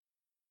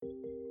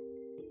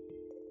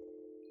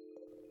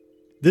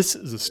This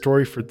is a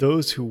story for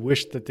those who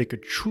wish that they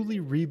could truly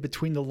read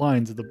between the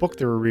lines of the book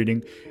they were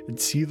reading and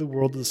see the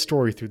world of the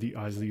story through the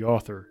eyes of the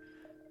author.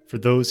 For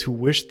those who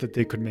wish that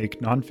they could make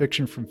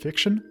nonfiction from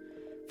fiction.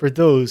 For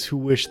those who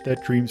wish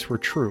that dreams were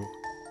true.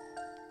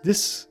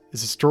 This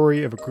is a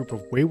story of a group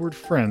of wayward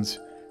friends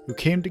who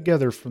came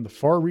together from the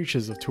far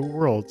reaches of two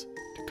worlds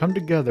to come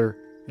together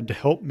and to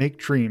help make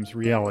dreams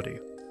reality.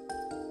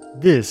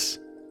 This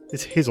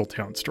is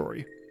Hazeltown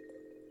Story.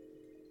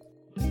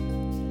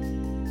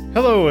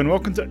 Hello and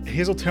welcome to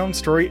Hazeltown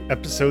Story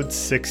episode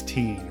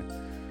 16.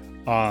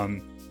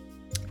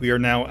 We are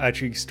now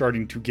actually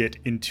starting to get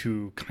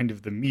into kind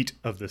of the meat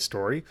of the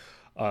story.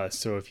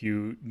 So if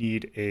you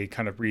need a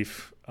kind of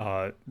brief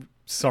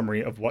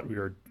summary of what we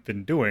have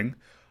been doing,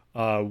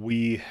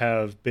 we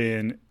have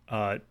been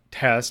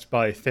tasked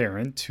by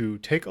Theron to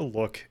take a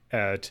look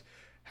at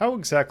how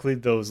exactly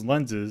those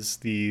lenses,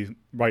 the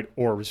right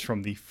orbs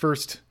from the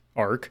first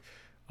arc,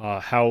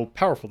 how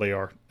powerful they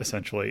are,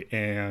 essentially.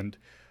 And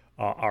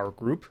our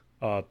group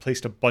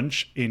placed a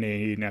bunch in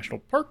a national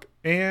park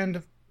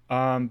and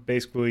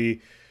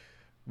basically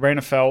ran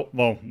afoul,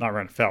 well, not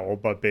ran afoul,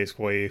 but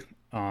basically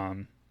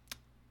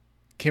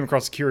came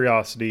across the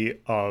curiosity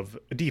of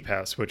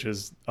DPAS, which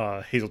is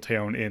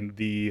Hazeltown in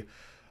the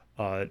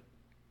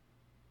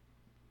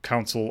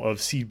Council of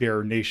Sea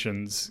Bear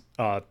Nations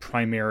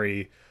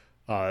primary,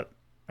 I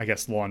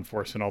guess, law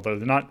enforcement, although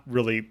they're not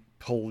really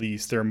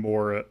police, they're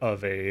more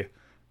of a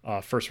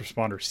first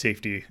responder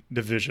safety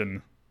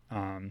division,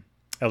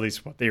 at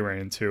least what they ran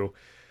into.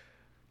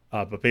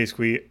 But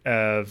basically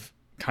have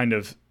kind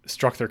of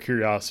struck their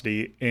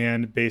curiosity,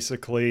 and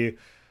basically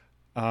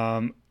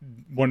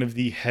one of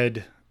the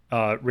head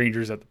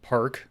rangers at the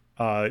park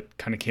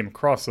kind of came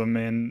across them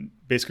and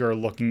basically are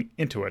looking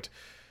into it.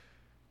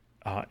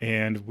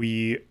 And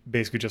we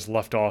basically just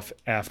left off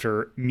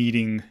after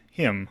meeting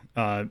him.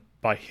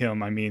 By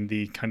him, I mean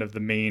the kind of the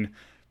main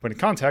point of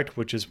contact,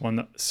 which is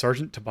one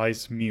Sergeant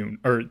Tobias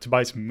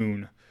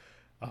Moon,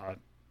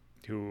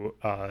 who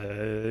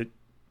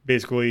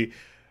basically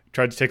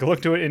tried to take a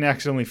look to it and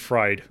accidentally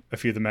fried a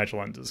few of the magic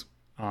lenses.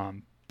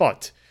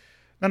 But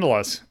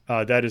nonetheless,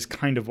 that is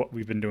kind of what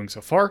we've been doing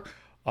so far.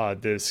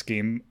 This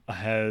game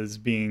has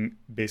been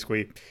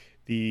basically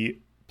the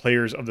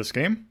players of this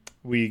game.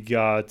 We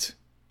got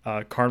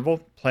Carnival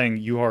playing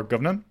Yuhar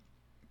Govnan.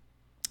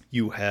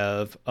 You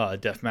have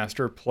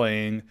Deathmaster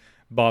playing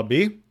Bob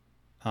B.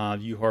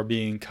 Yuhar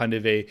being kind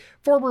of a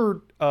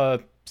former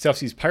South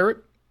Seas pirate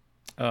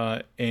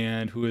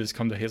and who has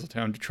come to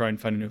Hazeltown to try and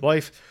find a new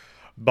life.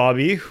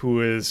 Bobby,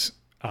 who is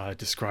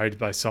described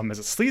by some as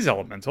a sleaze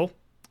elemental,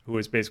 who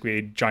is basically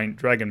a giant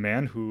dragon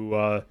man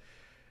who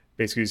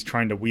basically is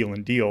trying to wheel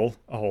and deal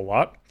a whole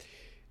lot.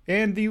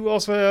 And you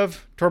also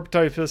have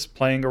Torpotyphus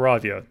playing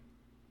Aravia,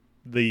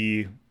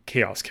 the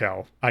Chaos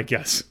Cow, I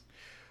guess.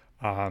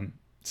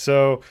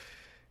 So,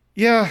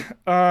 yeah,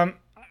 I'm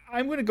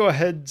going to go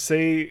ahead and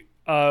say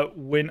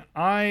when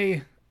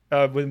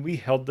we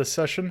held this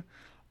session,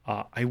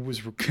 I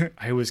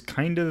was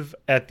kind of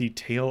at the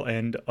tail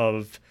end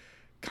of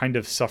kind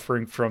of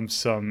suffering from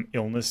some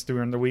illness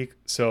during the week.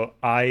 So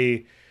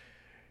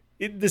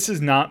this is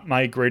not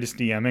my greatest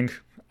DMing,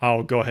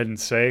 I'll go ahead and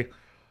say.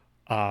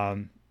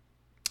 I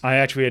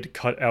actually had to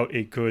cut out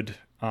a good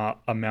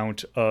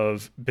amount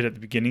of bit at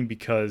the beginning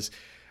because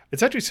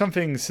it's actually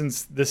something,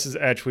 since this is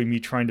actually me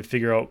trying to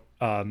figure out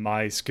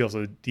my skills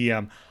as a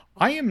DM,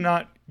 I am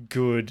not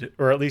good,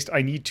 or at least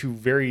I need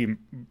to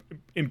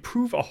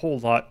improve a whole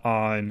lot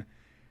on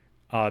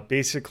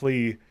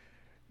basically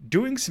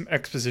doing some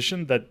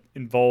exposition that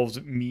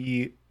involves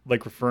me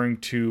like referring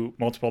to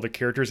multiple other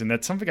characters, and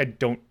that's something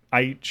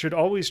I should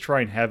always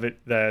try and have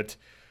it that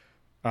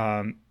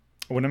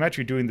when I'm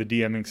actually doing the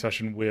DMing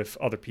session with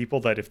other people,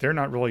 that if they're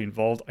not really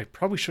involved, I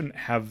probably shouldn't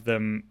have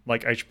them,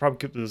 like I should probably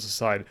keep this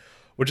aside,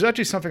 which is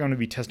actually something I'm going to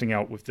be testing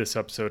out with this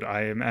episode.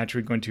 I am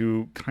actually going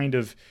to kind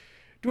of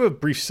do a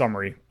brief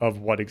summary of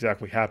what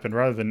exactly happened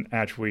rather than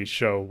actually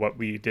show what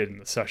we did in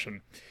the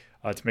session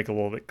to make it a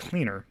little bit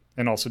cleaner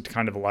and also to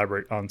kind of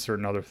elaborate on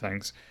certain other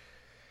things.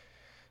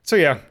 So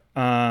yeah,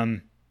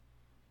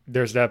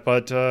 there's that.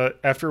 But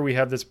after we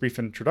have this brief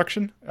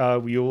introduction,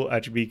 we will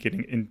actually be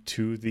getting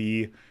into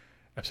the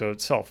episode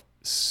itself.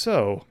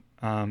 So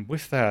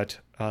with that,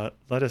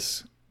 let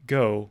us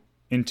go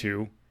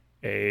into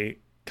a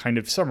kind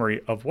of summary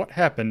of what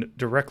happened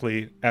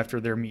directly after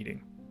their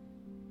meeting.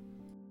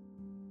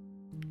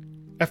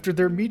 After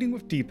their meeting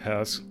with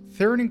DPAS,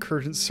 Theron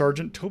encouraged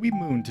Sergeant Toby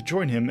Moon to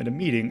join him in a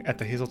meeting at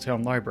the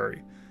Hazeltown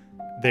Library.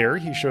 There,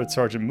 he showed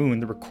Sergeant Moon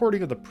the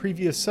recording of the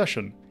previous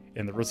session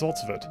and the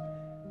results of it.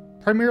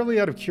 Primarily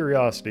out of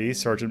curiosity,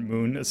 Sergeant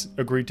Moon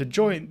agreed to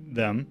join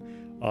them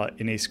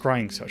in a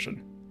scrying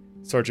session.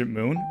 Sergeant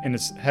Moon and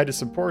his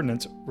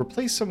subordinates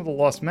replaced some of the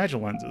lost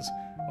magic lenses,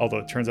 although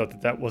it turns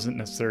out that wasn't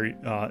necessary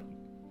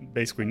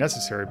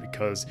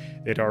because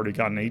they'd already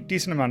gotten a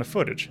decent amount of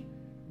footage.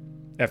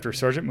 After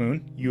Sergeant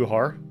Moon,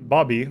 Yuhar,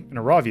 Bobby, and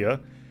Aravia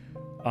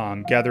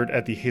gathered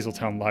at the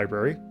Hazeltown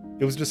Library,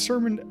 it was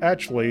determined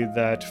actually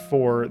that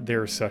for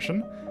their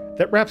session,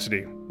 that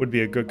Rhapsody would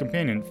be a good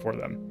companion for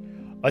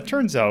them. It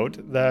turns out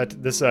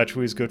that this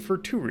actually is good for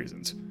two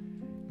reasons.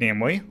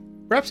 Namely,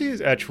 Rhapsody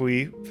is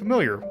actually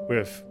familiar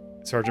with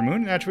Sergeant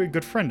Moon and actually a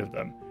good friend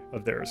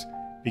of theirs,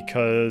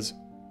 because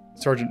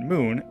Sergeant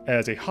Moon,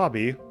 as a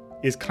hobby,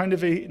 is kind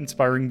of a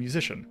inspiring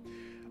musician.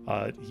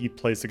 He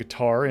plays the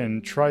guitar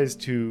and tries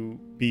to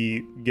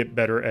get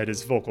better at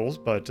his vocals,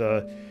 but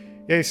yeah,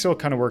 he's still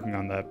kind of working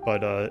on that.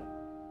 But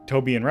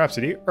Toby and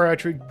Rhapsody are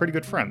actually pretty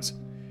good friends.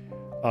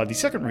 The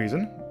second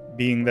reason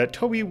being that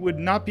Toby would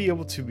not be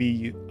able to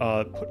be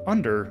put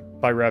under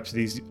by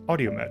Rhapsody's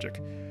audio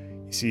magic.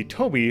 You see,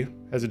 Toby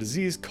has a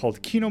disease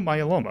called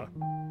Kenomyeloma,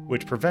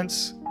 which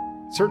prevents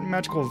certain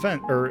magical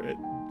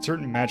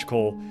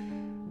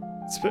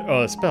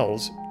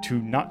spells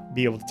to not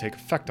be able to take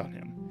effect on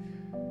him.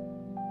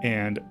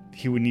 And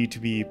he would need to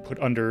be put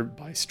under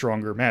by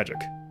stronger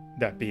magic,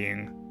 that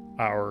being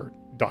our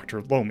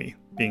Dr. Lomi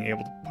being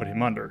able to put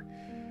him under.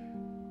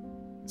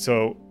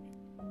 So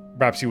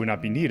Rhapsody would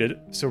not be needed,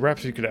 so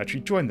Rhapsody could actually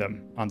join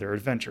them on their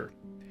adventure.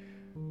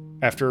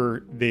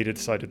 After they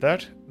decided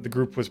that, the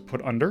group was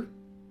put under,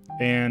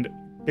 and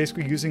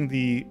basically using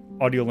the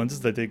audio lenses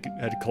that they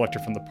had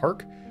collected from the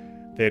park,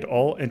 they had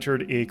all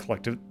entered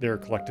their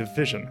collective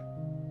vision.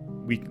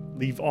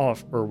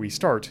 We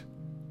start,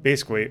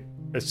 basically,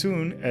 as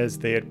soon as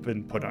they had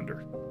been put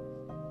under.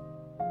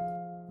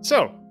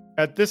 So,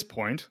 at this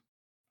point,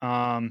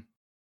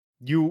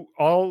 you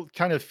all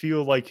kind of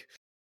feel like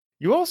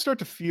you all start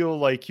to feel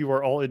like you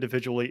are all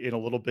individually in a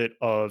little bit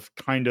of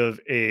kind of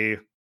a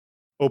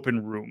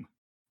open room.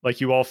 Like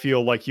you all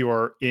feel like you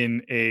are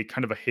in a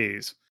kind of a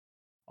haze.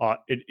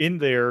 And in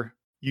there,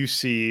 you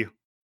see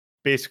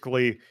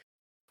basically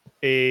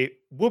a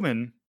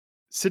woman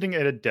sitting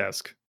at a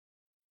desk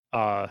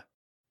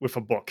with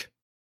a book.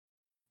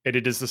 And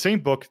it is the same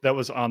book that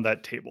was on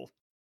that table.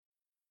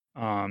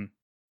 And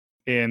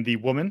the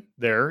woman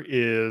there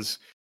is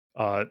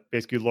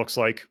basically looks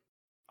like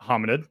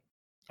hominid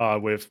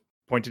with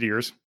pointed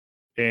ears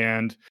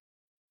and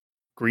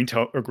green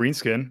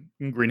skin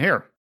and green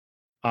hair.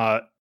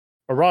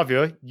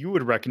 Aravia, you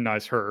would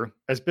recognize her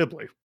as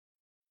Bibli,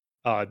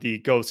 the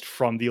ghost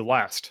from the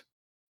last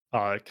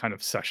kind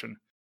of session.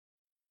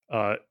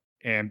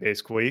 And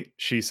basically,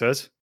 she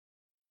says,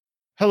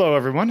 "Hello,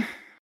 everyone.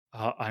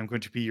 I'm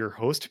going to be your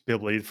host,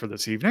 Bibli, for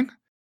this evening.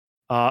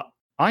 I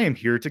am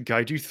here to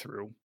guide you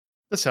through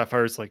the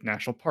Sapphires Lake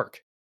National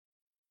Park.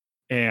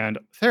 And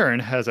Theron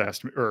has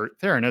asked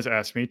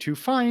me to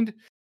find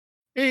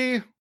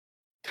a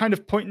kind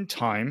of point in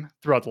time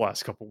throughout the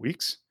last couple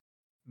weeks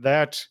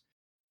that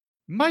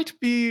might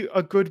be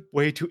a good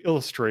way to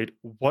illustrate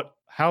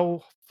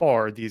how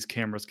far these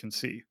cameras can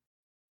see.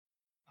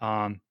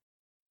 And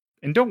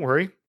don't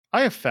worry,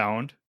 I have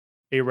found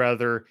a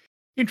rather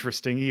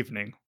interesting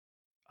evening,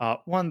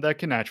 one that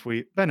can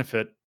actually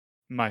benefit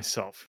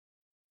myself.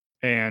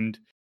 And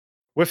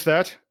with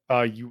that,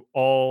 you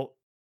all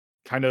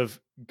kind of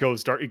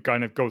goes dark. It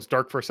kind of goes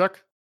dark for a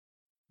sec,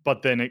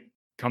 but then it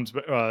comes.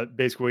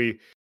 Basically,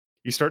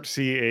 you start to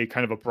see a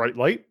kind of a bright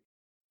light,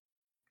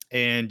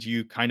 and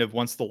you kind of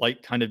once the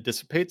light kind of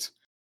dissipates,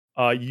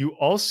 you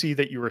all see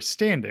that you are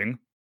standing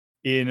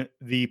in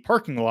the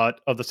parking lot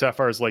of the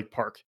Sapphires Lake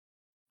Park,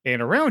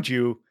 and around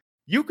you,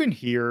 you can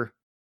hear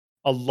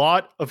a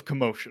lot of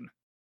commotion.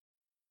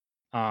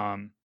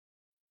 And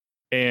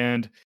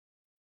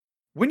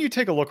when you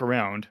take a look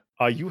around,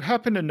 you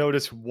happen to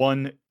notice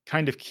one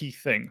kind of key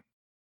thing.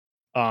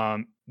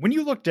 When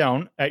you look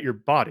down at your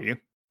body,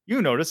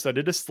 you notice that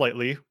it is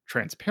slightly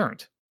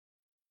transparent.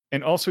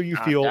 And also, you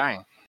feel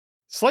Dang.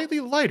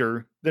 slightly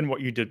lighter than what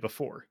you did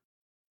before.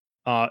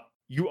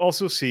 You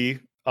also see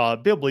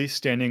Bibli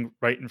standing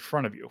right in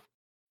front of you.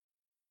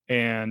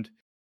 And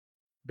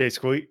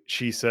basically,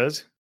 she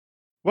says,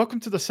 "Welcome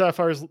to the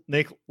Sapphires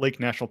Lake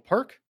National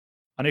Park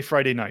on a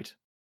Friday night.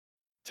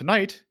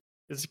 Tonight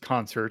is a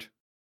concert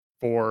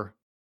for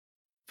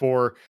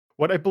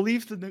what I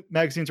believe the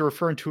magazines are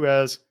referring to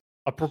as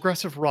a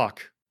progressive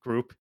rock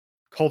group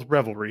called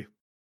Revelry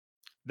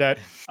that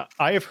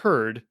I have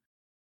heard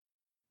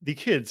the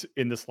kids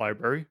in this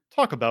library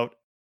talk about,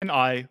 and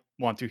I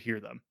want to hear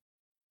them.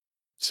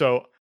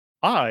 So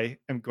I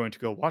am going to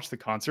go watch the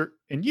concert,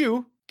 and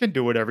you can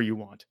do whatever you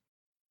want."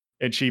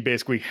 And she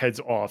basically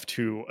heads off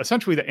to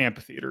essentially the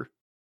amphitheater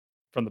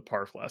from the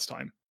park last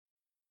time.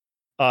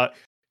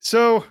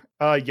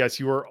 Yes,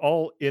 you are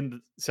all in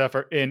the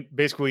Sapphire, and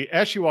basically,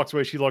 as she walks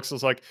away, she looks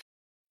like,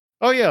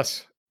 "Oh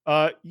yes,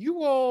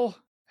 you all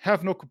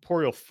have no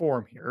corporeal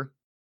form here.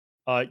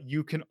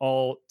 You can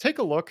all take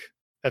a look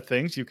at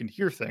things, you can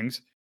hear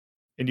things,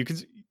 and you can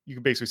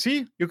basically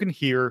see, you can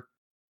hear,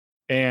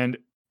 and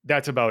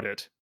that's about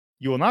it.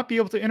 You will not be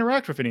able to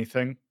interact with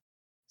anything,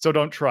 so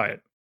don't try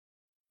it.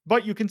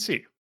 But you can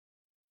see.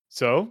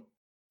 So,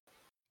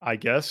 I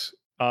guess,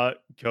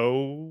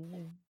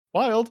 go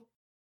wild.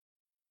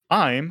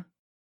 I'm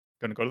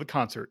gonna go to the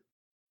concert."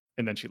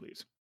 And then she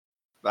leaves.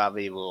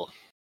 Bobby will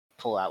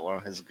pull out one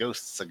of his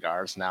ghost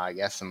cigars now, I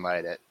guess, and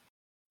light it.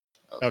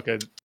 Okay.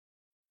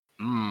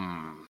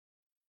 Mmm.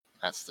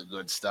 That's the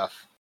good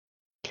stuff.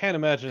 Can't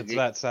imagine it's Ye-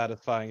 that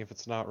satisfying if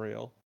it's not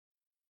real.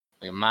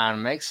 Your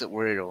mind makes it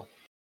real.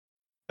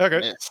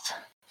 Okay. It's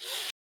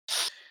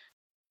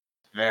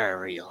very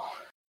real.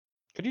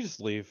 Could you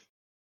just leave?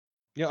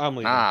 Yeah, I'm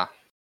leaving. Ah,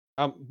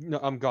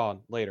 I'm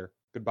gone. Later.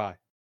 Goodbye.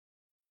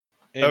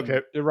 And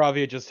Okay.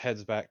 Iravia just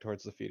heads back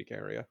towards the feeding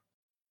area.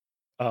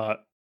 Uh,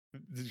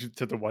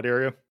 to the what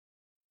area?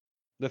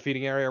 The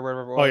feeding area,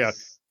 wherever it Oh yeah.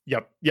 was.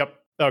 Yep.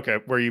 Okay,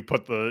 where you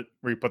put the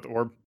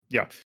orb.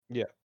 Yeah.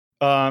 Yeah.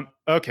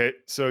 Okay,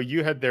 so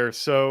you head there.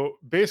 So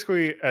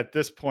basically, at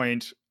this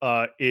point,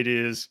 it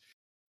is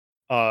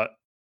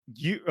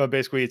you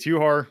basically it's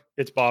Yuhar,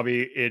 it's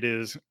Bobby, it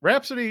is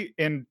Rhapsody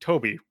and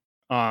Toby.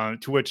 To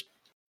which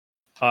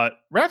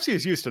Rhapsody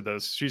is used to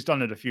this. She's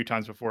done it a few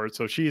times before,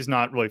 so she's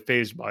not really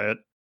phased by it.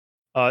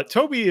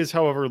 Toby is,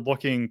 however,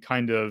 looking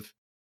kind of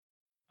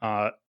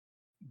uh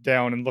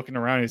down and looking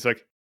around. He's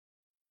like,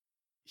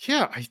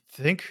 "Yeah, I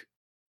think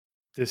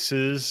this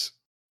is.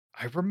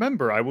 I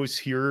remember I was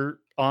here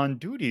on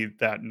duty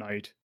that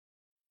night."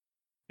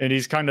 And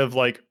he's kind of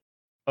like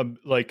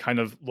kind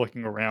of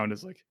looking around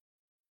is like,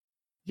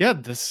 yeah,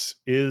 this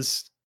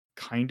is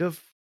kind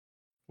of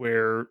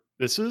where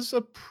this is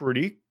a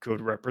pretty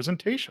good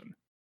representation.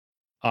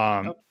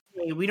 Um,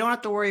 Okay, we don't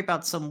have to worry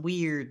about some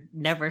weird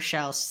never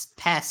shall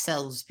pass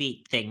selves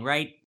speak thing,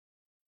 right?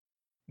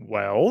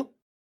 well,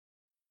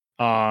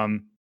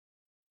 um,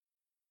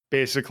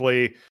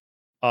 basically,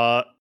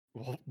 uh,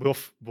 we'll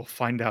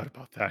find out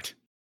about that.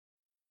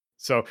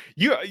 So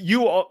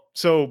you all,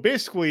 so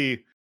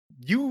basically,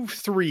 you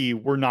three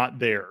were not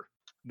there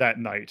that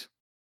night.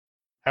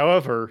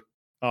 However,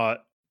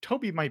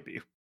 Toby might be.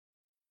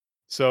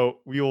 So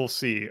we will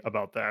see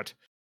about that.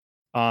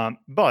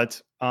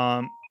 But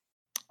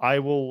I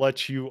will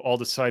let you all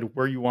decide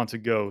where you want to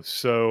go.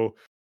 So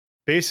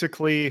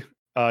basically,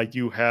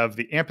 you have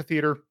the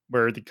amphitheater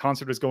where the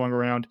concert is going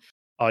around.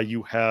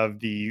 You have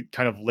the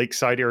kind of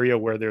lakeside area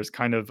where there's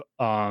kind of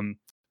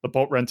the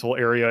boat rental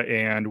area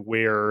and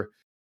where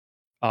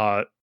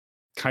uh,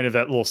 kind of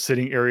that little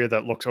sitting area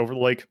that looks over the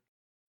lake.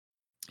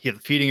 You have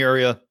the feeding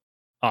area.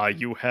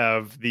 You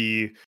have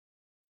the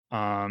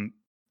um,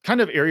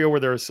 kind of area where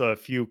there's a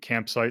few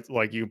campsites,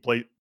 like you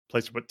can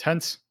place to put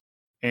tents,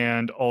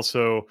 and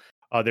also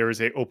there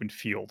is a open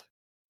field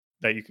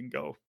that you can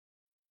go.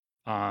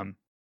 Um,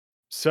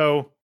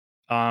 so,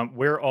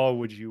 where all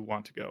would you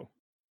want to go?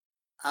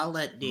 I'll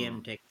let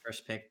DM take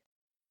first pick.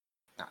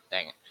 oh,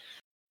 dang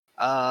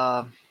it.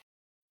 Um,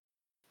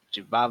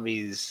 to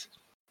Bobby's,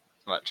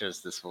 as much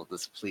as this will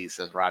displease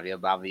Ravia,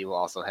 Bobby will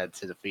also head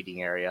to the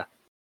feeding area.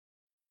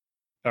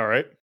 All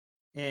right.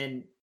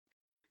 And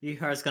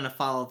Yuhar's gonna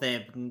follow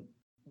them,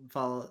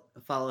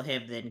 follow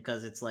him then,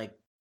 because it's like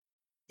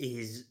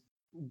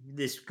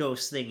this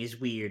ghost thing is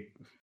weird.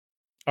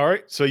 All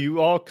right. So you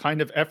all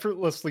kind of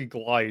effortlessly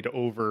glide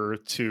over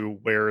to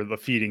where the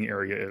feeding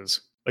area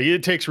is. Like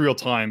it takes real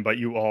time, but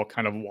you all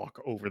kind of walk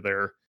over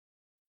there.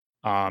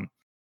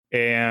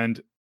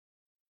 And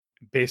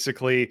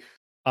basically,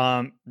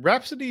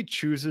 Rhapsody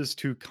chooses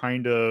to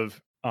kind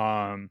of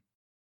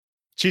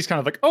she's kind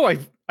of like, "Oh,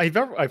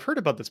 I've heard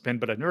about this band,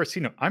 but I've never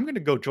seen them. I'm going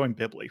to go join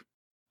Bibli."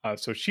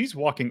 So she's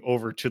walking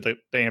over to the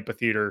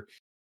amphitheater,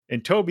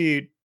 and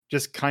Toby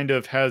just kind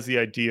of has the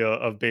idea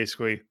of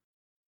basically,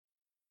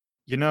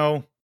 you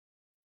know,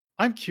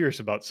 I'm curious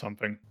about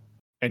something,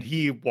 and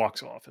he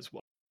walks off as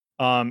well.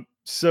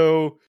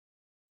 So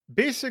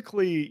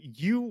basically,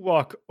 you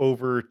walk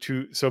over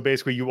to. So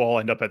basically, you all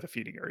end up at the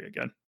feeding area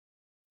again.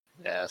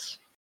 Yes.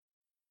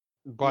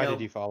 Why Yo.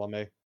 did you follow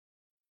me?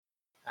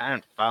 I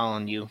ain't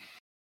following you.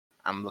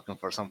 I'm looking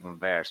for something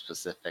very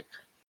specific.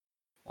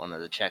 Wanted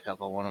to check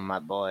up on one of my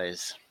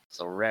boys.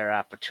 It's a rare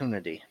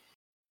opportunity.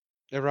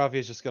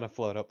 Iravia's just gonna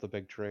float up the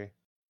big tree.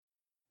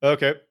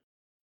 Okay.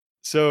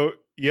 So,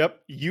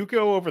 yep, you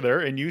go over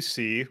there and you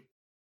see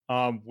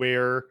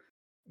where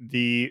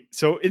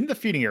so in the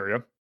feeding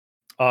area,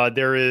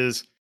 there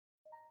is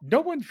no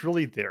one's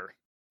really there.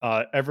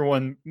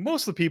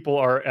 Most of the people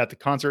are at the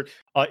concert.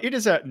 It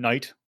is at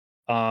night.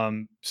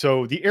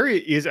 So the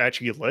area is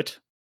actually lit.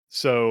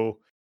 So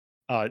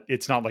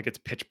it's not like it's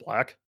pitch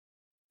black.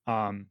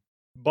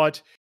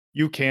 But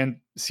you can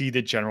see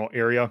the general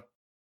area.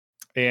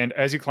 And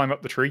as you climb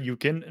up the tree, you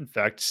can in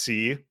fact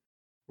see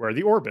where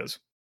the orb is.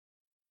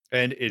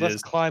 And it Let's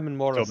is climb and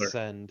more still there.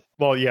 ascend.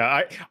 Well,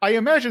 yeah, I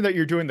imagine that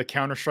you're doing the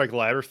Counter-Strike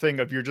ladder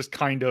thing of you're just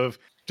kind of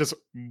just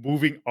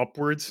moving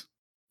upwards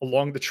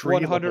along the tree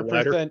like a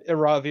ladder. 100%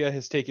 Iravia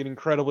has taken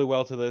incredibly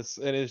well to this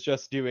and is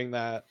just doing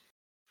that.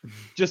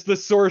 Just the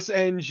source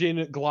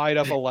engine glide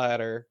up a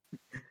ladder.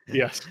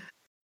 Yes.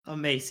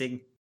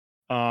 Amazing.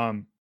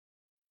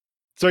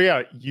 So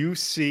yeah, you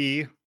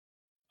see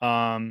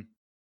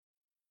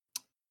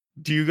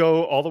do you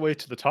go all the way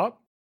to the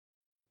top?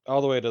 All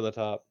the way to the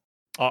top.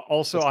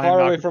 Also, As I am far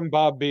not away from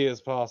Bob B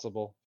as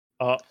possible.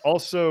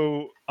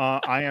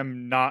 I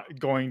am not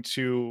going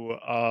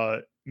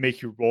to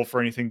make you roll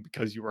for anything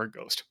because you are a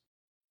ghost.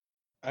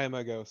 I am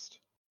a ghost.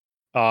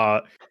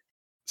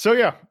 So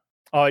yeah,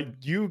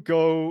 you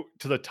go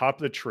to the top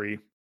of the tree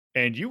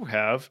and you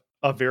have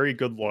a very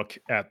good look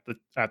at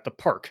the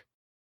park.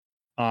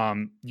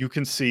 You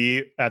can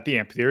see at the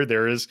amphitheater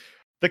there is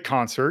the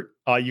concert.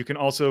 You can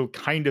also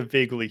kind of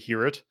vaguely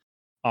hear it.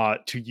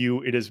 To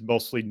you, it is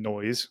mostly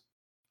noise.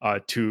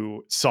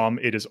 To some,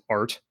 it is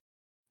art.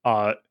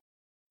 Uh,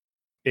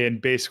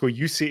 and basically,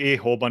 you see a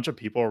whole bunch of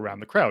people around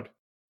the crowd.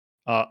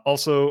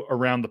 Also,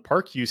 around the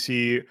park, you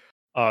see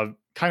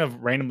kind of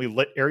randomly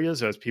lit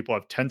areas as people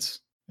have tents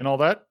and all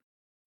that.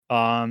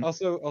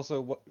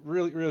 Also, what,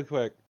 really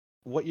quick,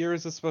 what year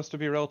is this supposed to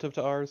be relative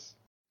to ours?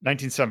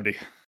 1970,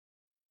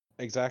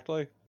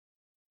 Exactly.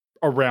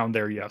 around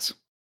there, yes.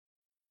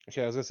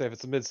 Okay, I was gonna say if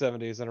it's the mid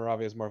 '70s, then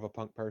Aravia is more of a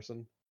punk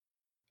person.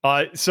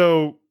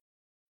 So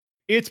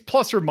it's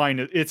plus or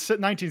minus. It's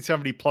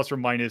 1970 plus or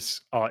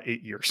minus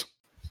 8 years.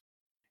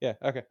 Yeah,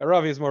 okay.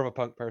 Aravia is more of a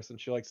punk person.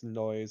 She likes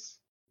noise.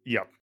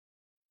 Yep.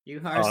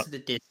 Yuhar's the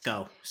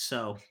disco,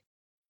 so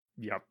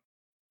Yep.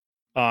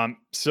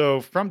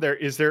 So from there,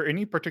 is there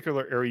any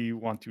particular area you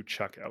want to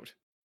check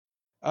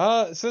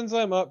out? Since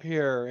I'm up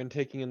here and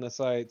taking in the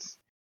sights,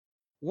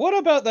 what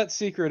about that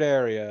secret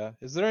area?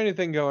 Is there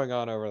anything going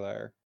on over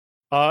there?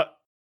 Uh,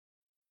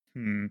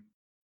 hmm.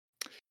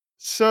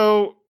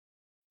 So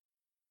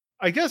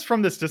I guess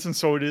from this distance,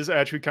 so it is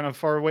actually kind of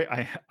far away.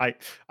 I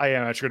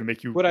am actually going to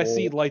make you. Would I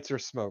see roll. lights or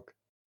smoke?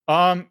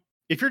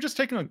 If you're just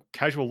taking a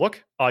casual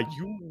look,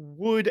 you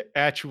would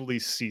actually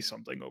see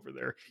something over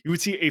there. You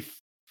would see a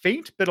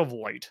faint bit of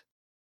light.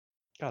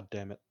 God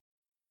damn it.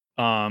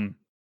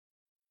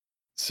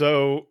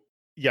 So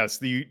yes,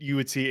 you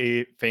would see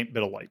a faint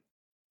bit of light.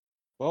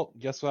 Well,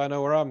 guess what? I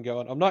know where I'm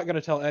going. I'm not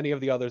gonna tell any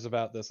of the others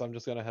about this. I'm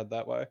just gonna head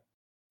that way.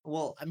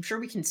 well, I'm sure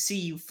we can see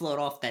you float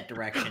off that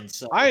direction.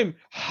 So I'm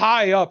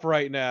high up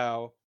right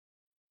now.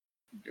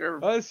 You're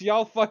Unless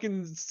y'all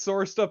fucking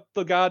sourced up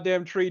the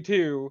goddamn tree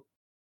too.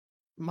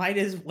 might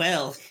as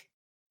well.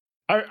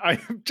 I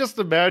just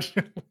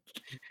imagine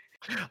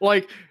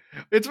like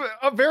it's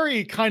a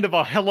very kind of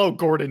a Hello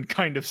Gordon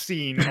kind of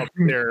scene up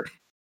there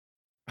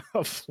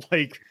of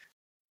like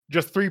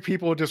just three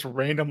people just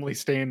randomly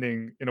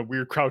standing in a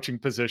weird crouching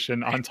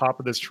position on top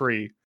of this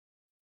tree.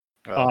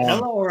 well,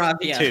 Hello,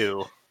 Aravia.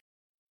 two.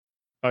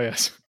 Oh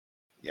yes.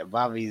 Yeah,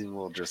 Bobby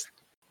will just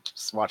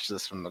watch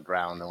this from the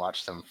ground and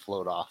watch them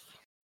float off.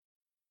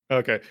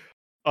 Okay.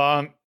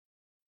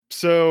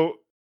 So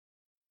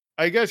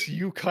I guess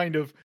you kind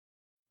of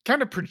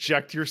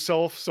project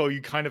yourself so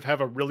you kind of have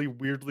a really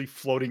weirdly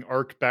floating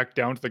arc back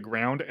down to the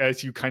ground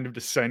as you kind of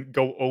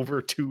go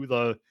over to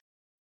the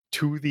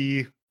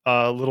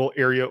little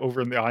area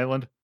over in the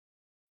island.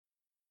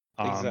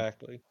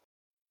 Exactly.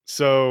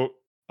 So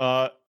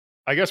I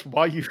guess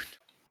while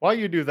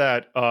you do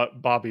that,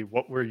 Bobby,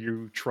 what were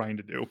you trying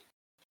to do?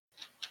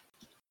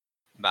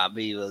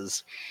 Bobby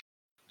was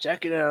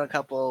checking out a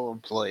couple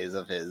employees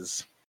of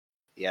his.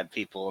 He had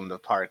people in the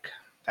park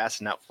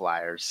passing out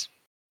flyers.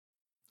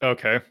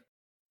 Okay.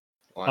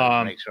 Wanted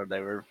to make sure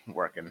they were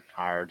working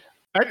hard.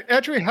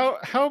 Actually, how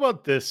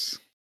about this?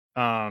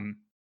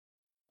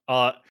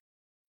 But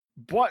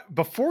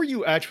before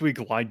you actually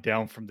glide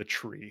down from the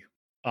tree,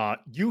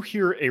 you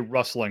hear a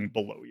rustling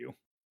below you.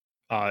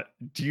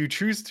 Do you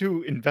choose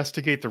to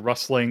investigate the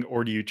rustling,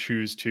 or do you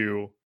choose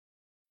to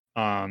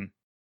go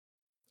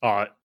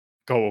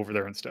over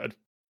there instead?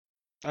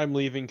 I'm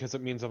leaving because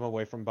it means I'm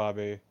away from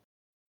Bobby.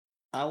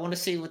 I want to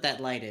see what that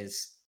light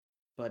is,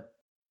 but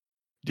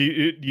Do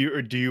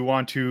you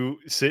want to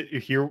sit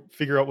here,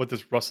 figure out what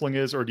this rustling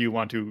is, or do you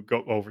want to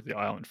go over the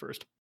island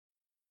first?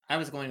 I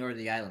was going over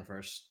the island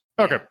first.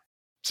 Okay. Yeah.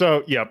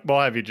 So yeah, we'll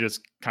have you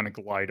just kind of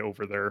glide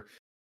over there.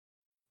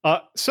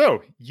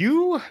 So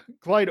you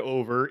glide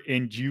over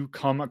and you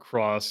come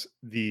across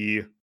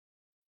the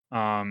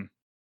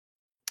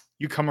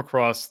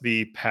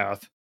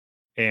path,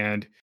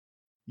 and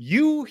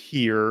you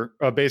hear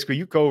basically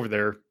you go over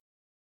there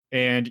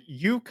and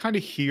you kind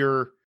of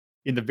hear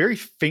in the very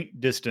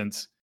faint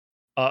distance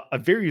a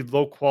very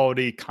low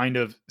quality kind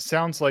of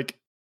sounds like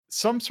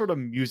some sort of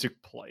music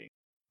playing.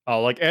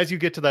 Like as you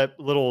get to that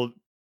little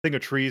thing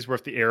of trees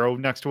with the arrow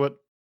next to it,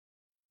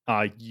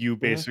 you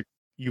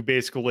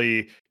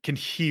basically can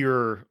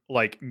hear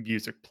like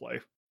music play.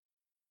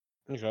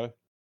 Okay.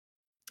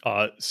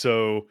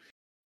 So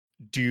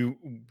do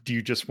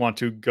you just want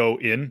to go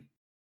in?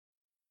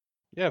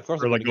 Yeah, of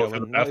course Or, I'm like, gonna go go through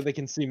the in. Not like path? they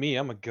can see me.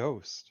 I'm a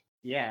ghost.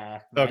 Yeah,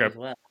 might Okay. as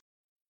well.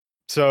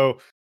 So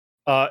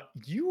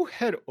you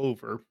head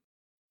over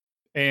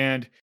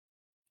and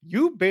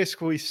you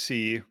basically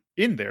see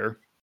in there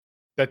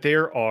that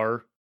there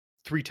are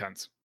 3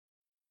 tents.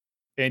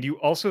 And you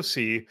also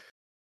see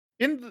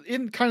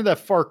in kind of that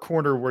far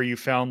corner where you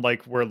found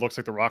like where it looks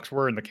like the rocks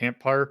were in the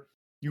campfire,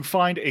 you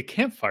find a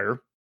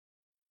campfire,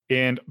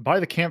 and by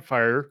the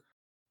campfire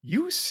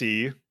you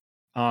see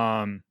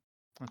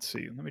let's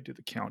see, let me do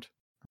the count.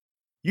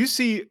 You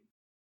see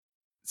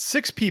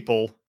 6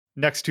 people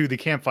next to the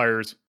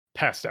campfires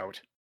passed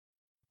out.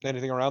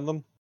 Anything around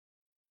them?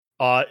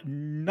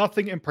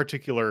 Nothing in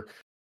particular.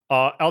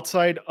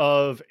 Outside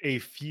of a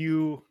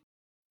few,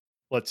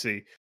 let's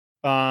see.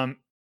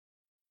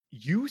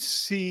 You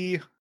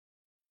see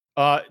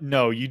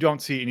No, you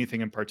don't see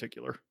anything in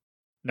particular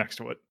next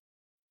to it.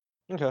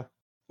 Okay.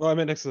 Well, I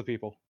meant next to the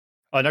people.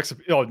 Next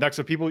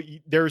to people,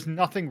 there's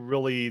nothing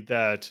really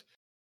that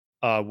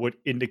would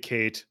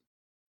indicate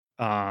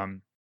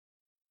um,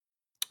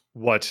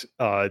 what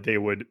they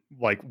would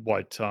like.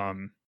 What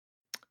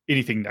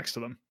anything next to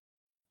them.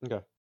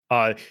 Okay.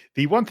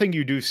 The one thing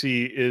you do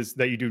see is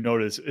that you do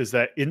notice is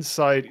that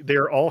inside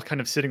they're all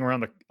kind of sitting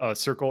around the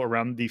circle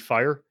around the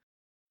fire.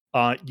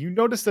 You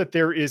notice that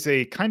there is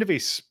a kind of a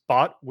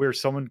spot where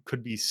someone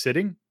could be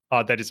sitting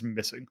that is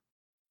missing.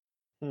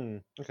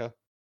 Okay.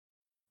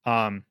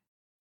 Um,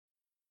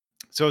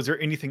 so is there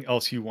anything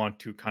else you want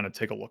to kind of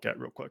take a look at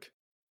real quick?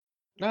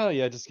 Oh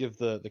yeah, just give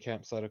the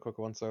campsite a quick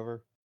once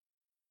over.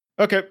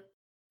 Okay.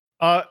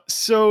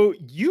 So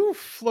you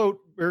float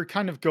or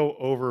kind of go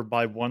over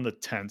by one of the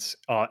tents,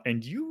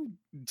 and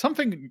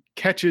something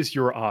catches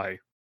your eye.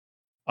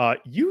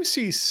 You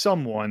see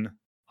someone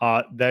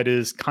that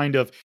is kind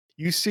of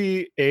you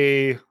see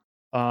a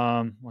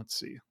let's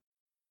see.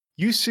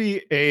 You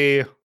see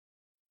a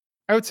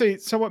I would say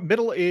somewhat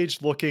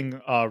middle-aged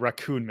looking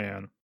raccoon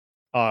man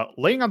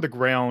laying on the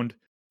ground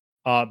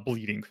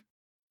bleeding,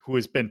 who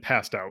has been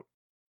passed out.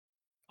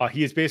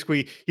 He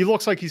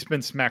looks like he's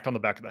been smacked on the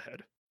back of the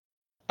head.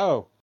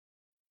 Oh,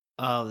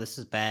 Oh, this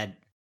is bad.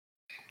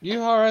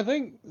 Yuhar, I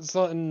think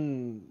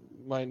something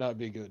might not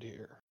be good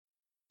here.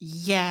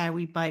 Yeah,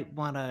 we might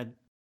want to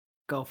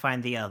go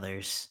find the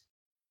others.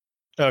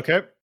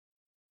 Okay.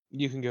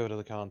 You can go to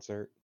the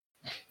concert.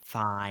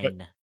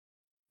 Fine.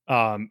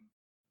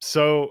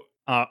 Also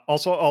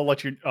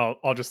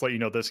I'll just let you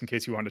know this in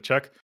case you want to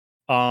check.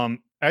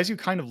 As you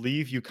kind of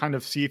leave, you kind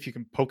of see if you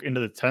can poke into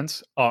the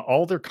tents.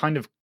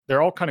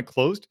 They're all kind of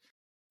closed.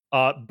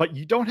 But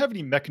you don't have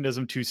any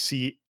mechanism to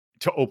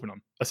open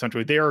them.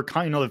 Essentially, they're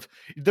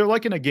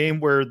like in a game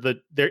where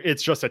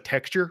it's just a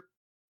texture.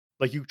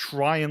 Like you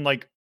try and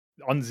like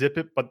unzip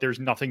it, but there's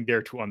nothing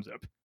there to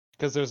unzip.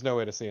 Because there's no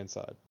way to see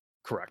inside.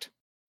 Correct.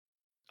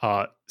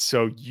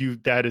 So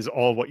that is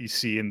all what you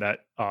see in that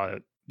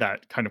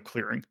kind of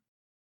clearing.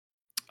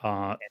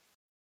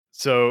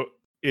 So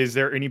is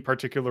there any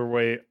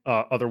particular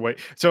other way?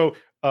 So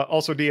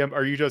also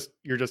DM,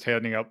 you're just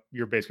handing out,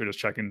 you're basically just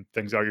checking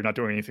things out. You're not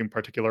doing anything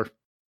particular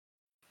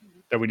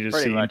that we need to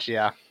see. Pretty much,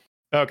 yeah.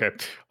 Okay.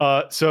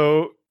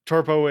 So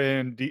Torpo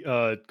and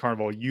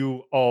Carnival,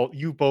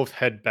 you both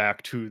head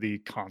back to the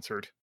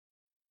concert,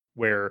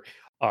 where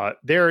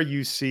there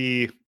you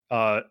see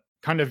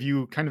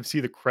you kind of see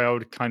the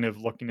crowd kind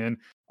of looking in,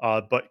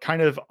 but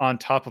kind of on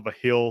top of a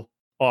hill,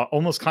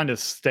 almost kind of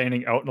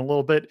standing out in a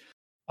little bit.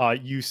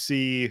 You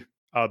see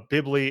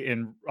Bibli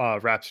and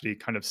Rhapsody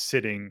kind of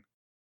sitting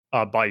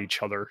by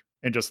each other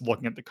and just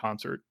looking at the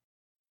concert.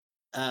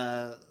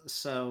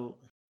 So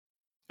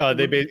And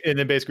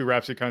then basically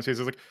Rhapsody kind of says,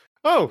 like,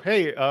 "Oh,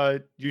 hey,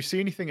 do you see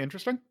anything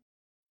interesting?"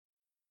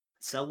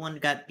 someone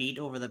got beat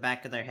over the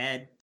back of their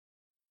head.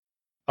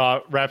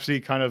 Rhapsody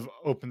kind of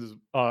opens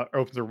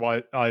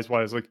her eyes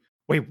wide, is like,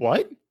 "Wait,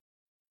 what?"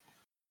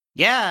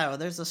 Yeah,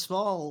 there's a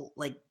small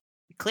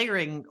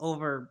clearing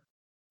over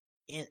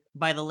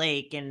by the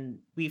lake, and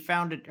we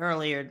found it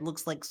earlier. It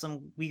looks like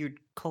some weird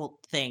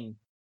cult thing,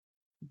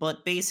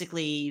 but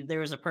basically there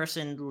was a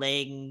person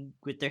laying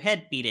with their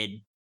head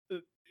beaten.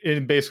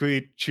 And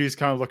basically she's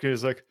kind of looking at it,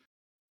 is like,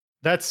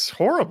 "That's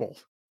horrible."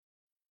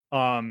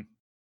 And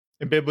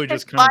Bibli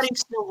His just kind body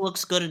still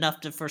looks good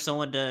enough for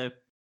someone to.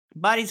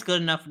 Body's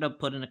good enough to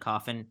put in a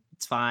coffin.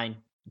 It's fine.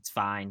 It's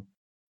fine.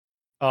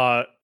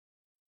 and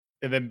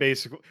then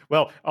basically,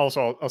 well,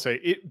 also I'll say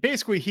it.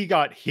 Basically, he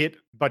got hit,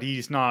 but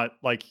he's not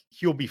like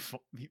he'll be.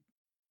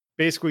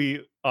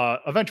 Basically,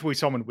 eventually,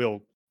 someone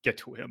will get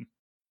to him.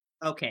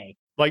 Okay.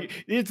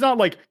 Like it's not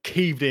like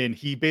caved in.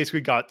 He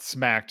basically got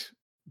smacked,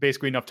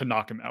 basically enough to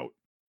knock him out.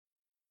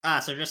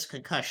 So just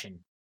concussion.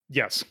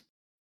 Yes.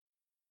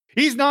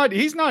 He's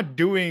not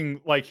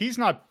doing like he's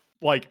not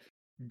like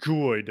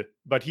good,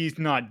 but he's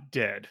not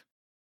dead.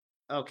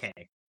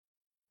 Okay.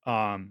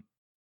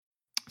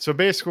 So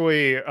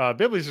basically,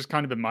 Bibli's just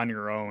kind of been minding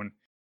her own.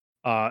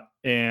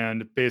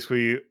 And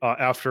basically,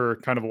 after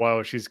kind of a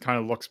while, she's kind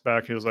of looks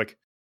back and was like,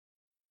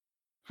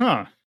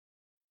 "Huh.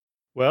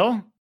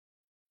 Well,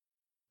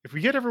 if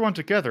we get everyone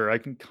together, I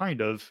can kind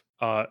of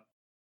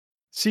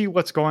see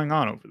what's going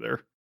on over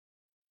there.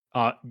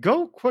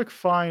 Go quick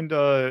find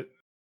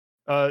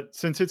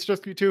since it's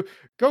just you two,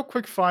 go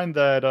quick find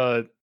that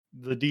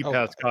the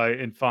D-Pass guy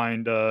and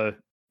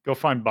go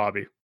find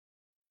Bobby."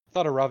 I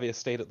thought Aravia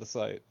stayed at the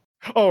site.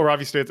 Oh,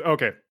 Aravia states.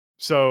 Okay,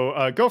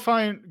 so go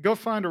find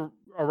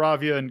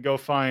Aravia and go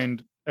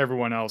find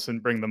everyone else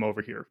and bring them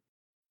over here.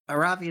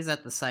 Aravia's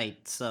at the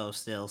site,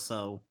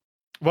 so.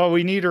 Well,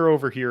 we need her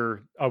over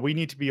here. We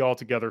need to be all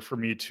together for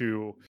me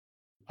to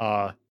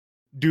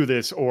do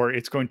this, or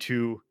it's going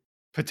to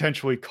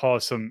potentially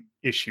cause some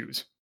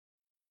issues.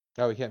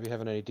 Oh, we can't be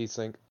having any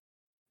desync.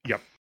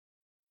 Yep.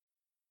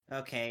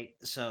 Okay,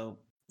 so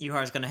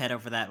Yuhar's gonna head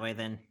over that way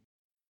then.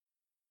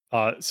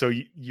 So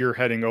you're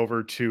heading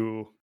over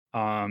to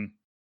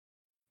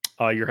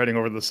you're heading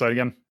over to the site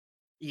again?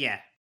 Yeah.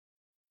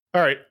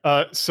 All right.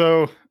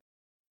 So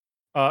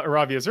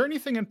Aravia, is there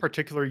anything in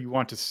particular you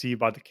want to see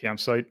by the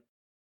campsite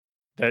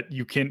that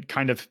you can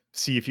kind of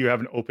see if you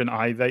have an open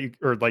eye that you,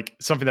 or like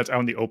something that's out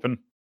in the open?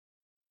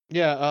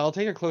 Yeah, I'll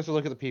take a closer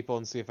look at the people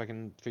and see if I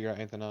can figure out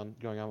anything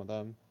going on with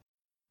them.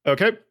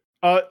 Okay.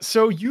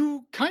 So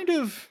you kind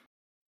of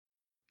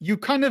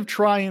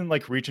try and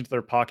like reach into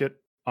their pocket,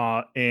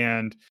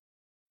 and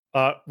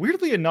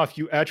weirdly enough,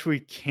 you actually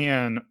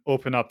can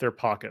open up their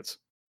pockets,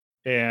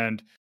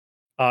 and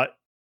uh,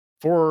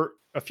 for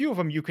a few of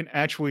them, you can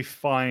actually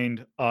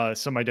find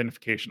some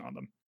identification on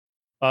them.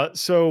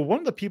 So one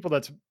of the people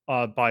that's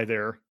by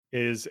there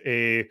is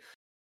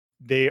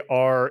they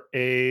are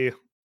a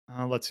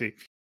let's see,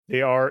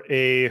 they are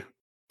a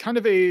kind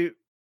of a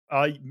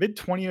mid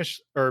 20ish,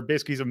 or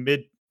basically he's a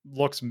mid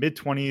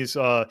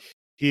 20s.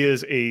 He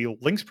is a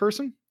lynx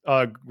person,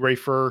 gray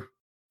fur,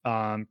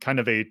 kind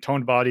of a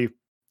toned body,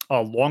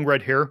 long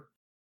red hair.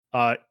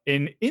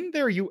 And in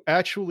there, you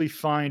actually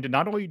find,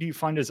 not only do you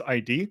find his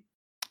ID,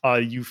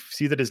 you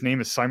see that his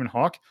name is Simon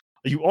Hawk.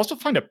 You also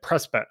find a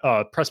press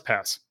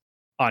pass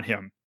on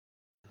him.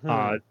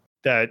 Hmm.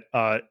 That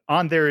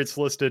on there it's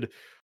listed.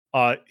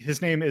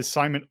 His name is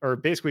Simon, or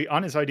basically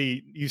on his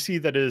ID, you see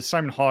that it is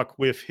Simon Hawk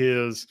with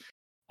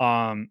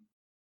um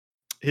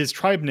his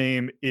tribe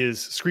name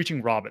is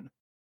Screeching Robin.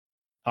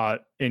 And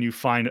you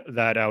find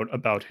that out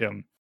about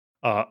him.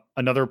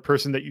 Another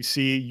person that you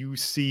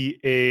see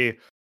a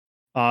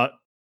uh,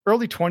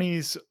 early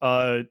 20s,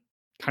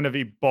 kind of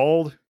a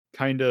bald,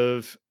 kind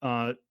of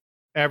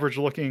average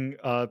looking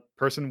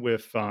person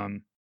with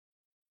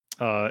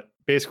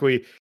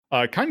basically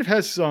kind of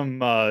has some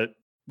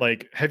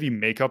like heavy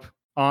makeup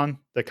on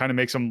that kind of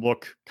makes them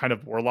look kind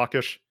of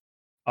warlockish.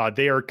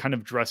 They are kind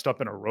of dressed up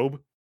in a robe.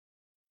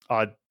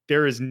 Uh,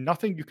 there is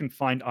nothing you can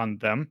find on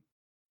them.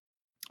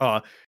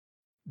 Uh,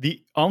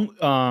 the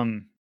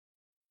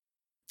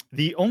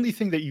the only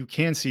thing that you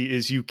can see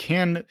is you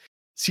can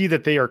see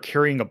that they are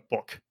carrying a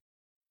book.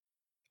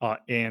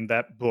 And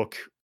that book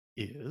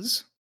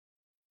is,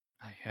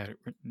 I had it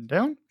written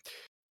down.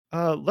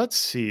 Let's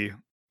see.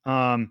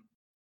 Um,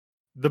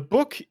 the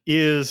book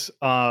is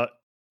High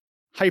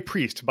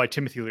Priest by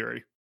Timothy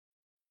Leary.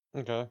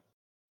 Okay.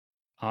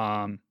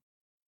 Um,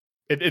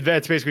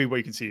 that's basically what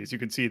you can see. Is you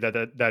can see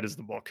that is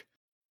the book.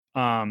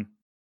 Um,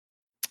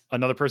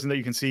 Another person that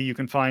you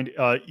can find.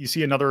 You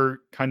see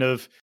another kind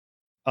of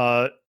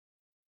uh,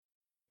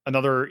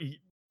 another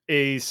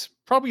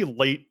probably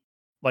late,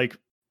 like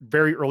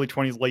very early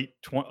 20s,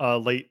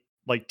 late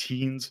like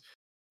teens,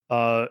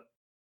 uh,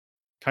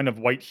 kind of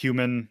white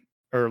human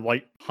or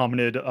light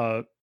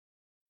hominid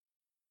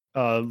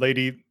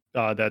lady,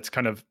 that's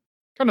kind of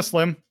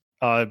slim,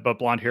 but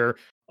blonde hair.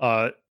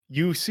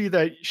 You see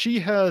that she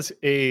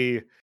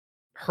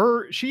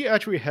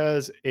actually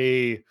has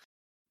a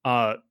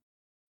uh,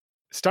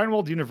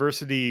 Steinwald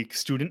University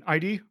student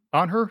ID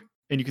on her,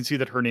 and you can see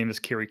that her name is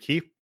Carrie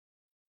Key.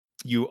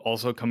 You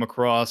also come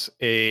across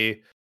a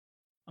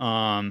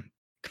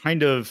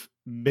kind of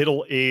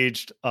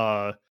middle-aged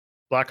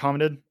black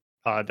hominid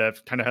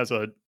that kind of has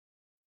a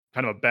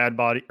kind of a bad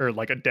body, or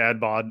like a dad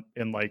bod,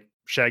 and like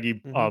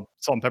shaggy Hmm.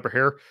 salt and pepper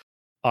hair.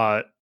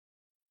 Uh,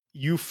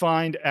 you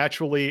find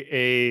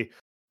actually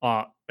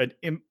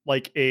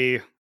like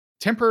a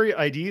temporary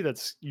ID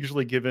that's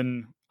usually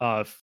given,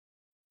 a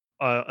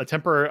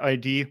temporary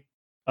ID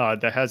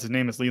that has his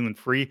name as Leland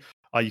Free.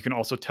 You can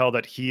also tell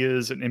that he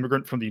is an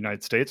immigrant from the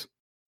United States.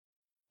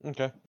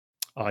 Okay.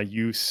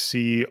 You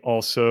see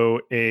also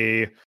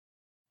a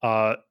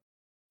uh,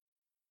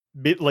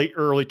 mid late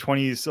early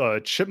 20s uh,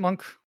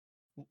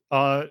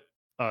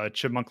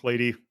 chipmunk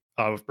lady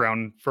with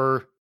brown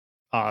fur,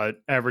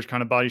 average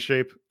kind of body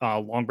shape,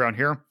 long brown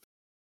hair,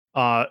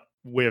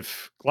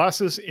 with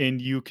glasses, and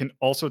you can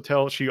also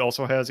tell she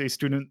also has a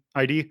student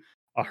ID.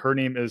 Her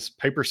name is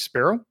Piper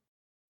Sparrow,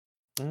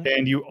 Mhm.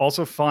 and you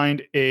also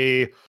find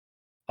a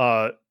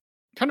uh,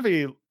 kind of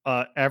a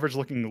average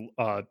looking,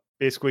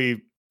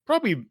 basically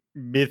probably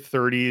mid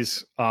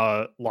 30s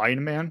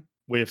lion man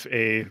with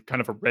a kind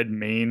of a red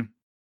mane,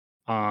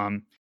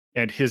 and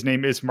his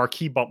name is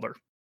Marquis Butler.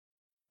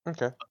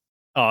 Okay.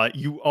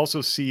 You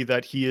also see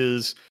that he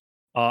is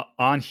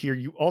on here.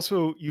 You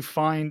actually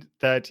find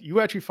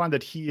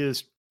that he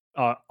is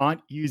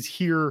he's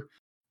here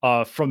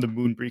from the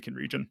Moonbreaking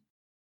region.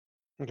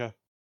 Okay.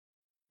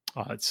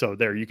 So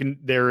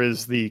there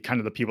is the kind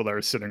of the people that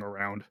are sitting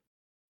around.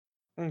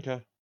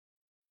 Okay.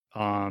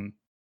 Um,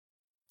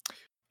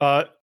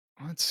 uh,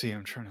 let's see.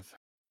 I'm trying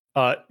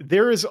to.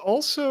 There is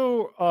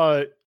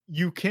also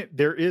you can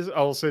there is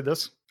I'll say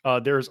this.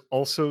 There's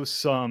also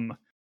some.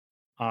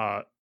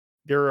 Uh,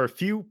 there are a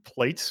few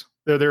plates.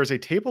 There's a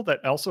table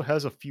that also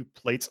has a few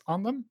plates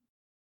on them.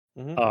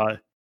 Hmm. Uh,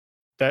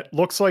 that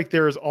looks like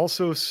there is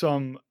also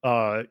some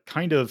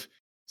kind of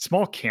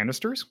small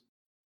canisters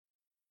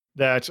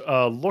that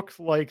look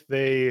like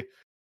they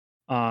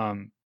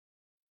um,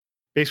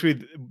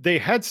 basically they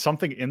had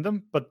something in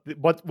them, but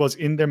what was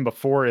in them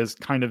before has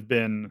kind of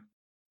been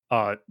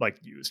like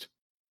used.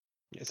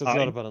 Yeah, so it's Uh,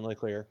 not abundantly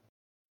clear.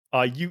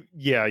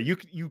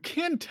 you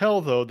can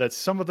tell though that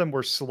some of them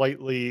were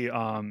slightly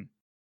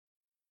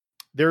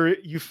there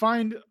you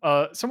find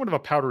somewhat of a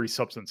powdery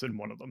substance in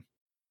one of them.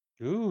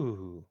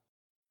 Ooh.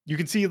 You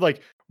can see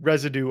like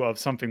residue of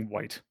something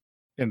white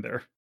in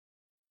there.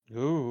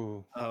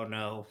 Ooh. Oh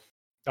no.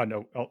 Oh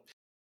no.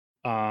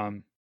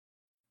 Oh,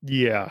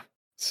 yeah.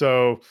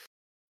 So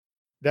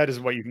that is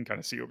what you can kind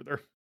of see over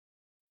there.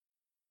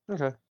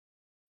 Okay.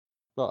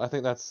 Well, I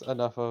think that's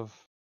enough of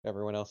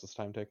everyone else's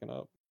time taken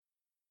up.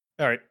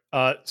 All right.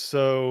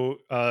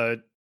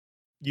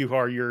 You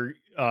are your.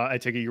 I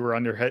take it you were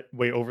on your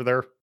way over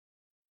there.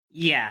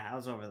 Yeah, I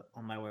was on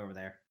my way over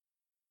there.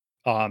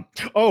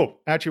 Oh,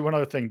 actually, one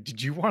other thing.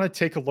 Did you want to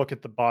take a look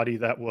at the body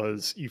that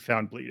was you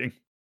found bleeding?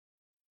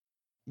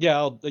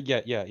 Yeah,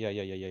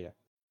 yeah.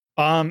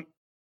 Um,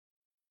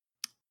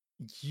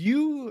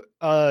 you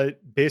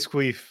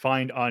basically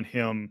find on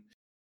him.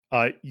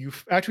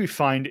 Actually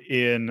find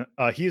in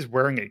he is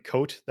wearing a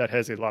coat that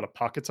has a lot of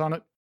pockets on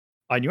it.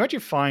 And you actually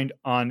find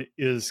on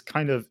is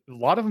kind of a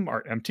lot of them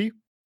are empty.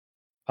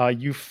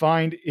 You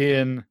find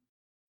in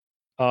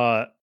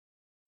uh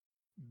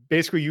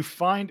basically you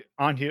find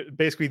on here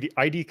basically the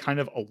ID kind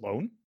of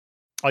alone.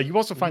 You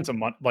also find Mhm.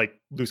 some like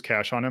loose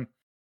cash on him.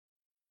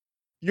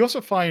 You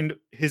also find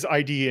his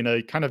ID in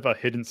a kind of a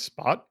hidden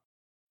spot.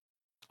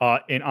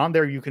 And on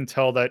there you can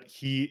tell that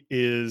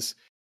his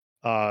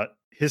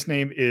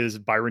name is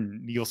Byron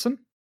Nielsen.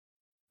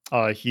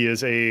 He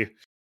is a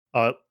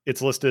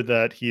it's listed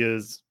that he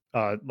is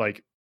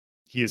like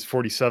he is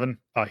 47.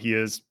 He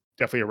is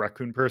definitely a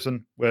raccoon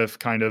person with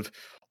kind of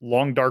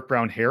long dark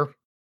brown hair,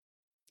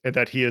 and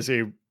that he is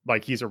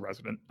he's a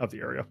resident of the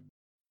area.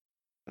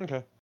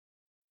 Okay.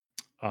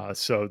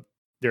 So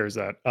there's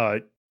that.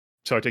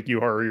 So I take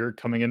you're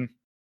coming in.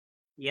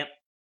 Yep.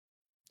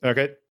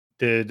 Okay.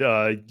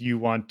 Did you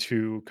want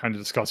to kind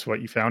of discuss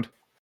what you found?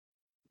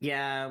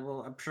 Yeah,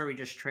 well, I'm sure we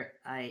just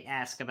I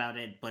ask about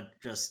it, but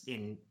just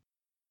in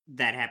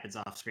that happens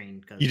off screen You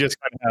because just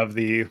kind of have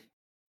you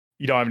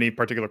don't have any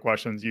particular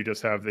questions. You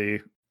just have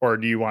or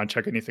do you want to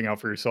check anything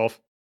out for yourself?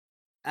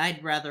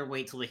 I'd rather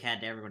wait till we had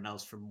to everyone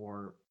else for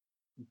more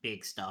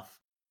big stuff.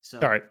 All So,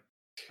 right.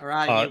 yeah,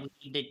 Uh,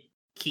 you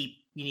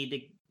need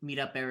to meet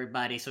up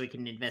everybody so we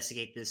can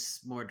investigate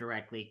this more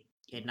directly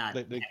and not They,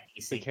 have they, they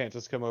DC. can't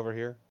just come over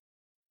here.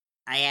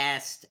 I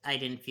asked, I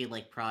didn't feel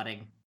like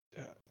prodding.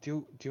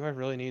 Do I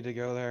really need to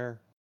go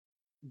there?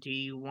 Do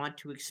you want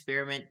to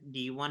experiment? Do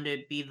you want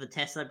to be the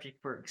test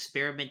subject for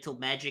experimental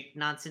magic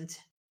nonsense?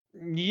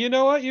 You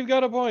know what? You've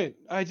got a point.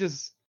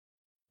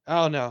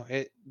 Oh no,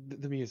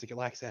 the music, it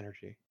lacks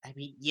energy. I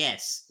mean,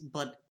 yes,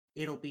 but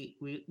we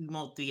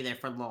won't be there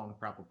for long,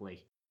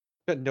 probably.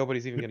 But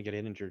nobody's even gonna get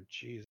injured.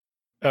 Jeez.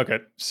 okay.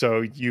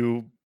 So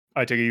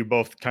I take it you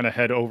both kind of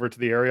head over to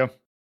the area.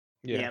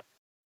 Yeah. Yep.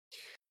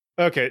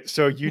 Okay.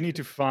 So you need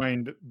to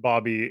find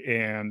Bobby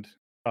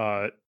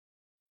uh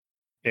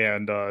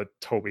and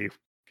Toby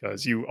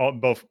because you all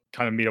both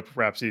kind of meet up with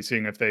Rhapsody,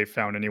 seeing if they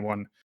found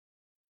anyone.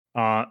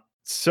 Uh,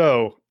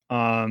 so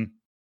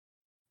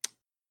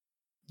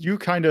you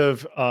kind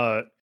of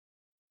uh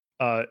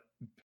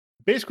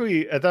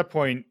basically at that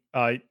point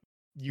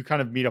you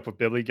kind of meet up with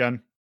Billy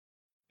again,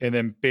 and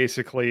then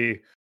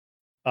basically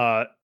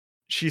uh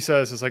she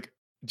says is like,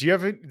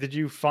 did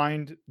you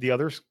find the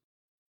others?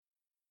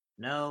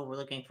 No, we're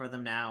looking for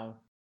them now.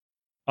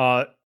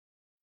 Uh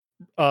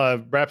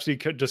Rhapsody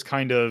just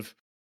kind of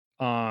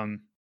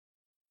um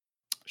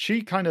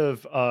she kind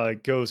of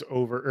goes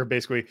over or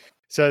basically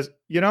says,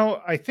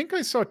 I think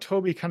I saw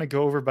Toby kind of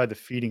go over by the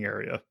feeding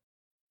area.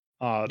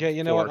 Yeah,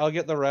 you know what? For I'll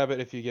get the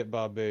rabbit if you get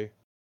Bob B.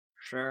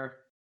 Sure.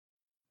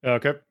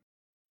 Okay.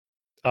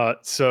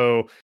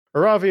 So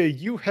Aravia,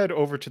 you head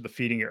over to the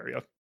feeding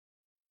area.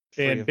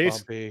 Free And of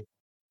Bob B.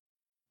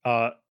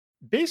 uh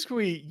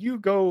basically you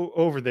go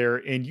over there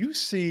and you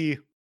see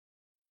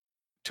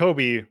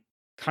Toby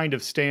kind of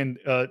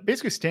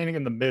basically standing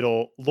in the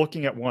middle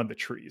looking at one of the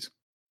trees.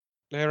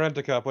 Hey,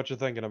 Rent-A-Cup, what you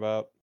thinking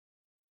about?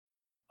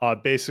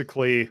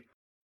 Basically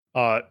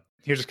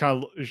he just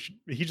kind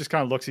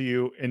of looks at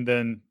you and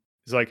then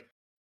he's like,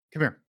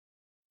 come here,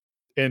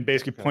 and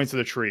basically Okay. points to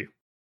the tree.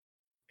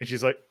 And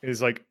he's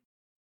like,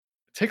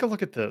 take a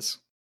look at this.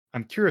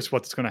 I'm curious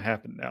what's going to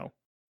happen now.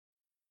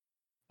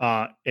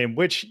 In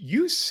which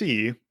you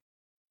see,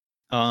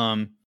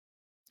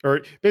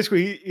 or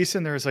basically he's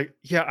sitting there. Is like,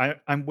 yeah,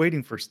 I'm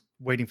waiting for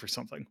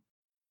something.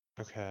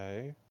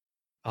 Okay.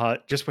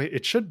 Just wait.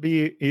 It should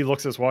be. He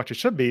looks at his watch. It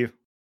should be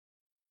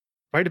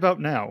right about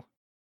now.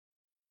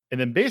 And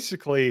then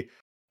basically,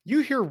 you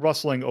hear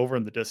rustling over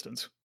in the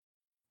distance,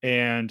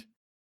 and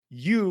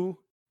you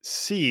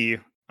see,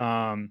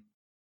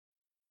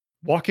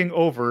 walking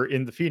over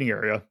in the feeding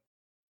area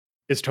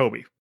is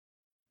Toby,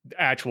 the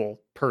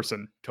actual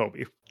person,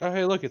 Toby. Oh,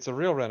 hey, look, it's a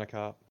real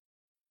Rent-A-Cop.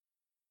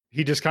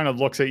 He just kind of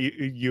looks at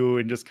you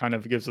and just kind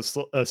of gives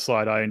a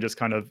side eye and just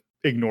kind of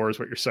ignores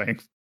what you're saying.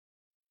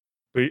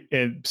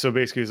 And so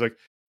basically, he's like,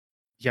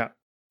 "Yeah,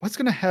 what's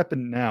going to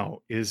happen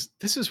now is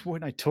this is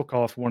when I took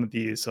off one of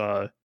these.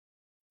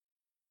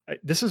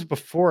 This is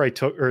before I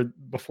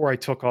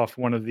took off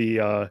one of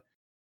the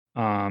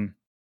um,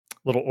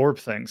 little orb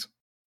things.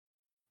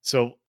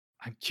 So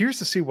I'm curious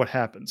to see what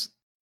happens.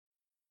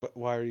 But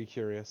why are you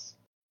curious?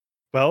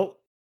 Well, Are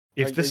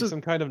if this you is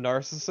some kind of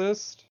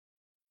narcissist?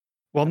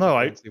 well, That's no,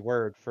 a fancy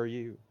word for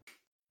you.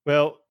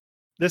 well,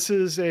 this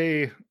is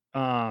a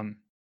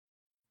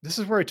this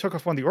is where I took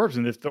off one of the orbs,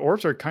 and if the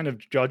orbs are kind of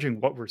judging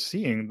what we're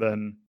seeing,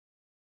 then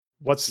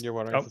what's You're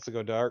wondering if oh, it's to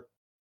go dark?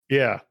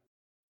 yeah.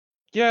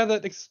 Yeah,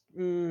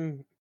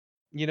 you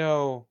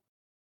know,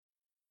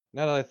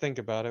 now that I think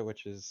about it,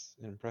 which is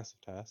an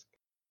impressive task,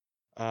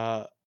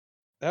 uh,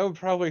 that would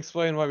probably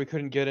explain why we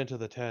couldn't get into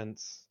the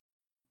tents.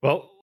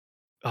 Well,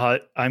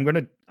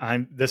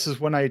 this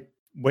is when I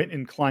went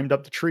and climbed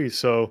up the tree,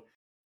 so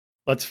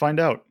let's find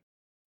out.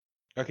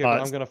 Okay, but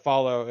I'm S gonna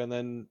follow, and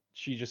then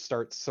she just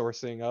starts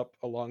sourcing up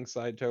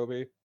alongside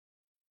Toby,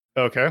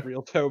 Okay.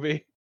 real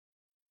Toby,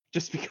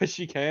 just because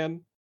she can.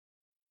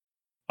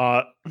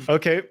 Uh,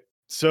 okay.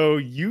 So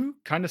you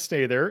kind of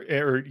stay there,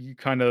 or you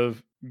kind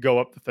of go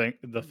up the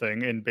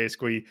thing, and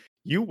basically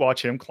you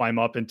watch him climb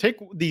up and take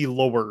the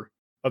lower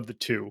of the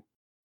two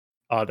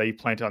that you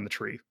plant on the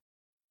tree.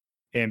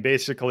 And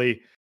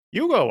basically,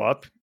 you go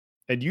up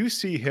and you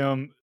see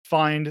him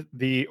find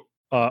the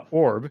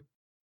orb,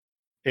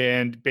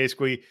 and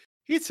basically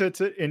he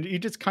sits it and he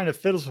just kind of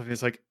fiddles with it.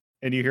 He's like,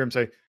 and you hear him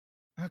say,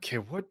 "Okay,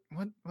 what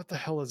the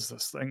hell is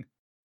this thing?"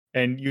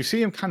 And you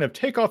see him kind of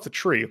take off the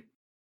tree,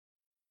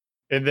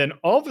 and then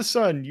all of a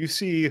sudden you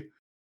see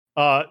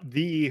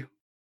the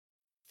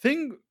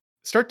thing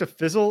start to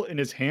fizzle in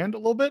his hand a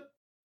little bit,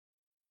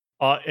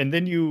 and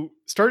then you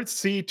start to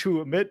see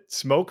to emit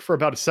smoke for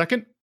about a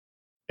second,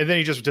 and then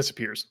he just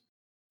disappears,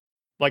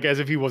 like as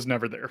if he was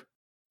never there.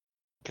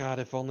 God,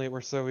 if only it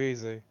were so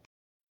easy.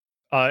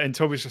 And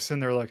Toby's just sitting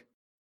there like,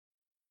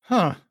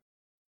 "Huh,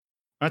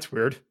 that's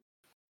weird."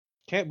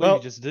 Can't believe he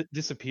Well, just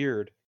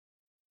disappeared.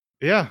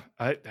 yeah,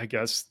 I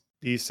guess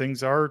these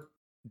things are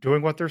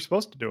doing what they're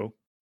supposed to do.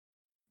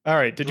 All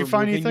right, did you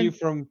find Removing you anything?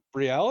 from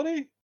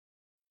reality?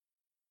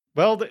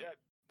 Well,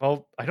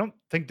 well, I don't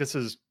think this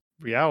is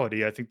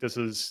reality. I think this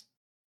is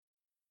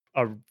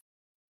a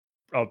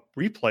a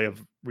replay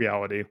of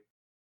reality.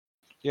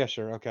 Yeah,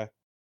 sure, okay.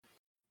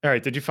 All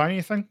right, did you find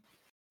anything?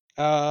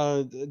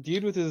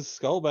 Dude with his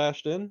skull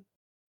bashed in.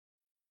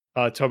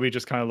 Toby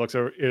just kind of looks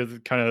over,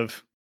 kind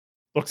of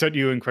looks at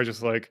you and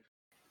Craig's like,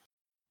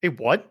 "Hey,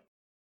 what?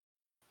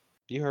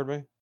 You heard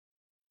me.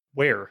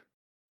 Where?"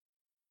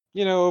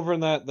 You know, over in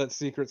that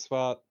secret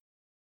spot.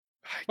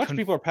 I Bunch of couldn't.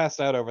 people are passed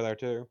out over there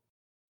too.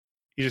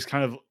 He just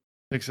kind of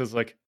thinks as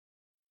like,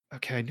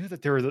 "Okay, I knew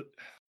that there were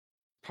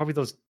probably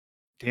those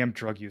damn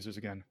drug users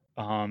again."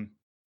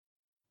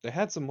 They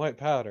had some white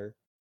powder.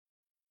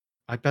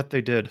 I bet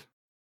they did.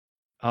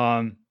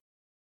 Um,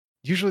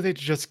 Usually they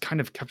just kind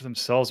of kept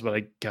themselves, but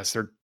I guess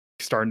they're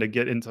starting to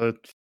actually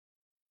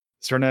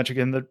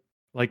get into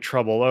like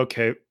trouble.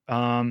 Okay.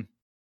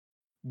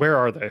 Where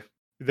are they?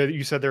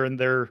 You said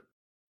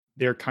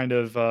they're kind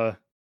of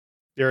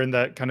they're in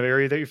that kind of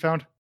area that you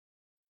found?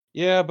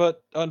 Yeah,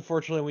 but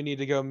unfortunately we need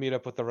to go meet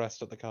up with the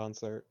rest at the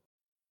concert.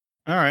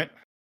 All right.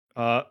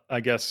 I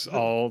guess The-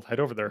 I'll head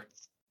over there.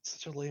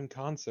 Such a lame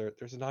concert.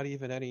 There's not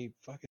even any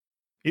fucking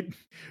He,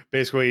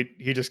 basically,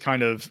 he just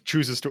kind of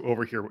chooses to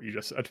overhear what you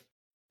just said.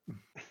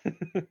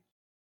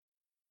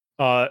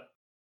 Uh,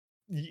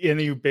 and then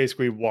you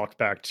basically walk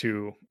back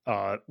to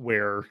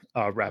where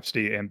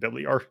Rhapsody and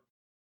Billy are.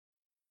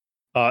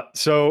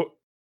 So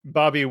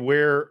Bobby,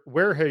 where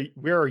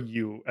are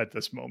you at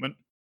this moment?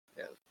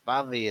 Yeah,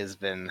 Bobby has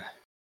been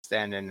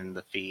standing in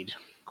the feed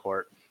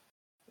court,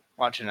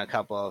 watching a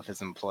couple of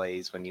his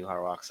employees when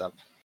Yuhar walks up.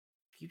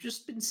 You've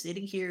just been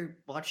sitting here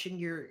watching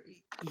you're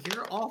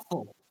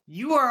awful.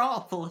 You are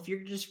awful if you're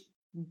just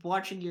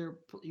watching your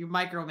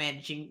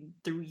micromanaging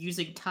through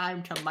using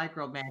time to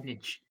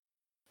micromanage.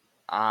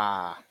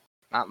 Ah,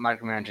 not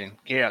micromanaging.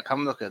 Kira,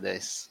 come look at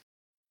this.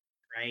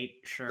 Right?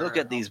 Sure. Look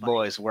at I'll these bite.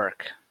 boys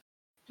work.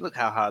 Look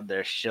how hard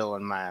they're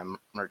shilling my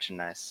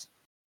merchandise.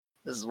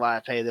 This is why I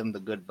pay them the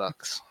good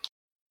bucks.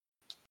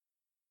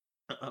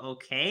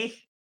 Okay.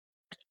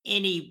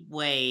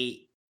 Anyway,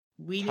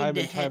 we time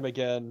need and to time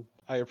again.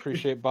 I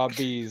appreciate Bob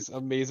B's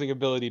amazing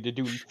ability to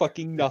do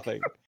fucking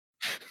nothing.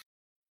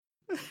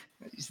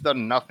 He's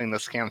done nothing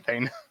this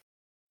campaign.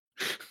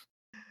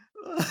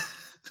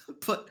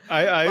 but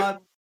I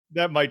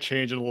that might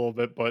change in a little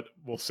bit, but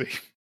we'll see.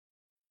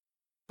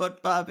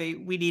 But Bobby,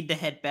 we need to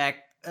head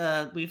back.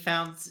 We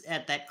found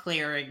at that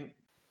clearing,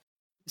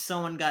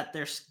 someone got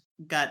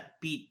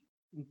beat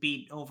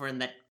over in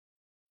that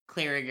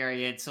clearing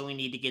area, so we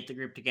need to get the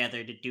group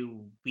together to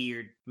do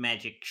weird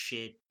magic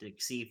shit to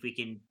see if we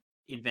can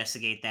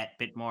investigate that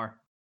bit more.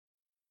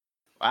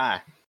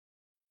 Why?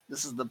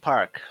 This is the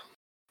park.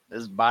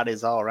 There's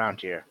bodies all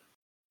around here.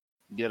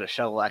 Get a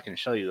shovel, I can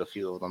show you a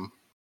few of them.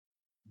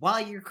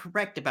 While you're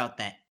correct about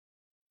that,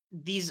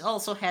 these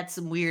also had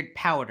some weird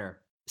powder.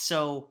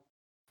 So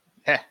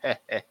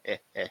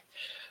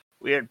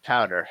weird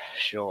powder,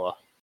 sure.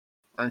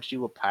 Aren't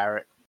you a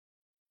pirate?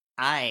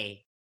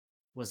 I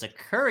was a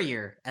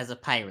courier as a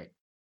pirate.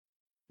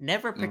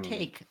 Never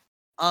partake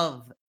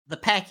of the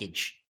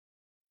package.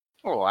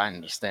 Oh, I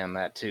understand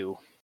that too.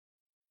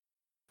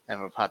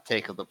 Never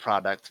partake of the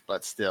product,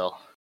 but still.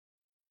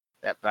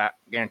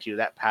 guarantee you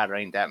that powder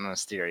ain't that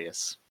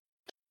mysterious.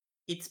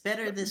 It's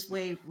better this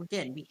way.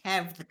 Again, we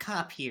have the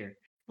cop here.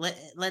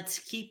 Let's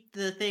keep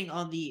the thing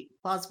on the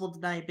plausible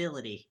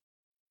deniability.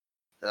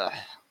 Ugh,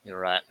 you're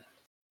right.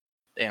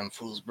 Damn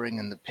fool's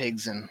bringing the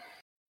pigs in.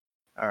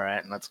 All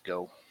right, let's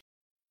go.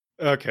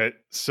 Okay,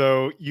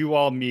 so you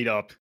all meet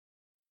up,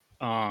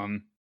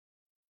 and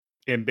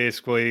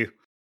basically,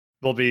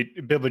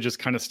 Bilbo just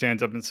kind of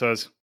stands up and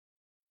says,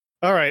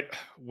 "All right,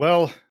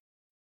 well,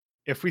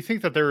 if we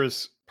think that there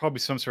is probably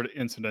some sort of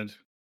incident,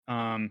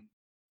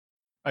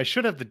 I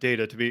should have the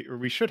data or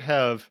we should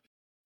have,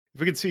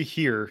 if we can see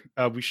here,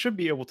 we should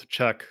be able to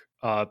check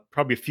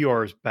probably a few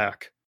hours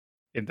back,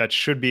 and that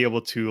should be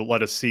able to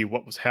let us see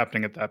what was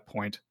happening at that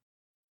point.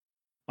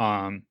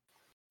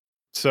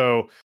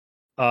 So,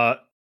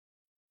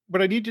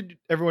 what I need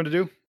everyone to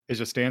do is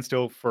just stand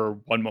still for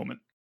one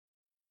moment,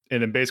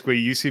 and then basically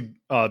you see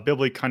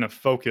Billy kind of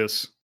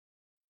focus,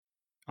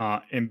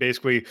 and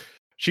basically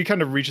she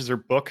kind of reaches her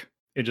book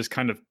and just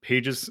kind of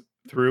pages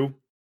through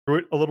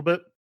it a little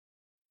bit,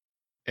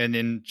 and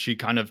then she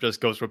kind of just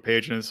goes to a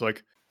page and it's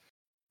like,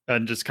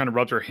 and just kind of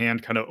rubs her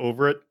hand kind of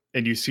over it,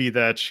 and you see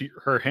that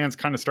her hands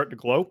kind of start to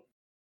glow,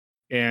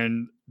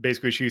 and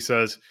basically she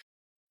says,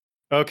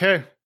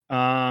 "Okay,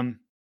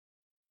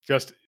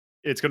 just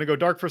it's going to go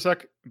dark for a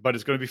sec, but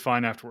it's going to be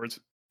fine afterwards."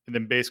 And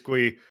then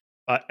basically,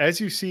 as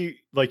you see,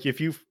 like if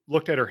you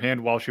looked at her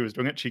hand while she was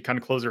doing it, she kind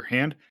of closed her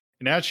hand,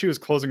 and as she was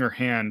closing her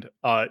hand,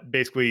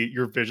 basically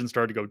your vision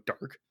started to go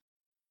dark.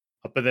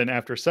 But then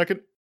after a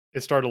second,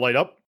 it started to light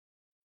up,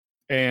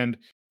 and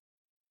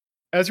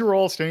as you were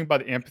all standing by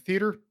the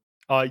amphitheater,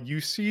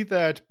 you see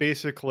that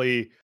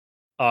basically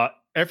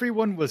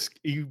everyone was.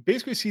 You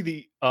basically see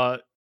the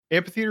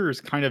amphitheater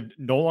is kind of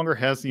no longer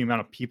has the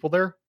amount of people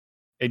there,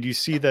 and you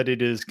see that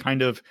it is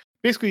kind of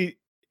basically.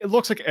 It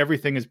looks like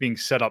everything is being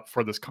set up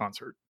for this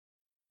concert,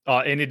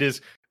 and it is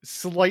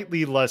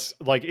slightly less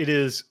like it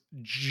is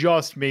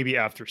just maybe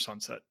after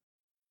sunset.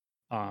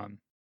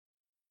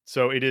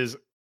 So it is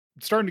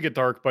starting to get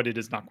dark, but it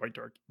is not quite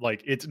dark.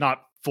 Like it's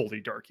not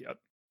fully dark yet,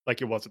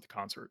 like it was at the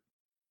concert.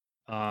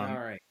 All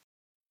right.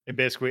 And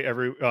basically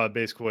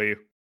basically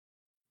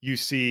you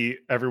see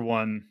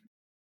everyone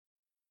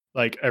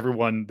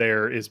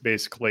there is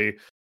basically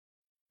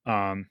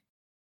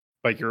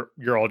like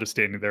you're all just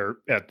standing there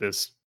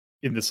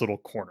in this little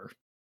corner.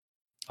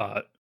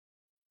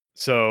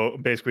 So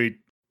basically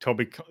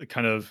Toby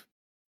kind of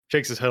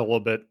shakes his head a little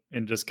bit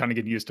and just kind of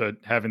getting used to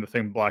having the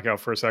thing black out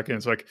for a second.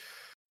 It's like,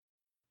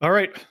 all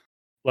right,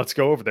 let's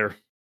go over there.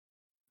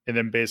 And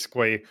then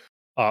basically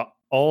I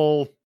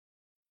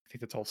think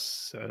that's all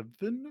 7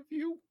 of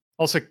you?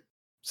 All six.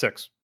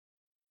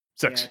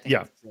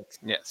 Yeah.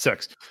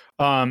 Six.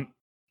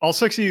 All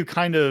 6 of you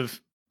kind of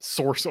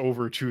source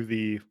over to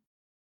the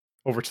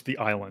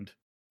island.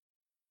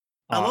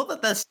 I love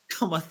that that's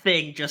become a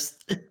thing.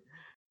 Just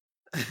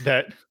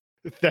that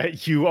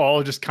you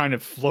all just kind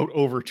of float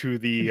over to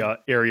the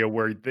area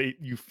where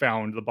you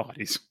found the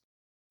bodies.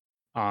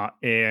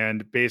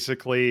 And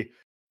basically,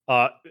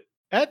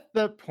 at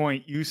that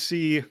point, you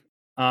see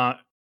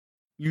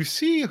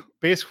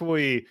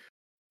basically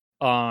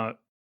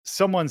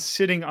someone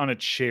sitting on a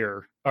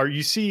chair, or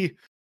you see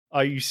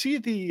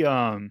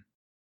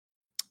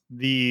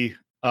the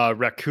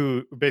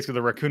raccoon, basically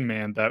the raccoon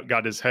man that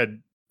got his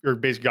head or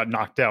basically got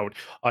knocked out.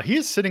 He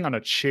is sitting on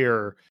a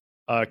chair,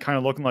 kind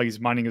of looking like he's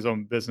minding his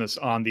own business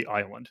on the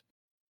island,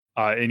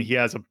 and he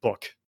has a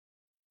book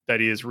that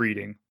he is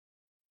reading.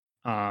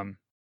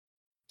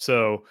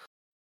 So,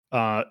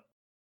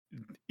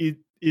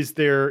 is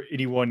there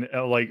anyone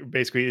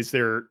basically? Is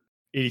there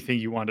anything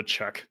you want to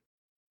check?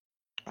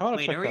 I want to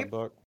Wait, check are that we-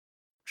 book.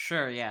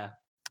 sure, yeah.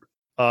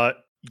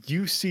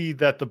 You see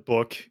that the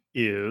book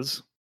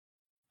is.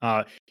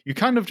 You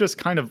kind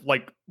of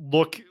like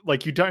look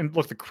like you don't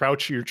look the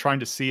crouch. You're trying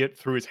to see it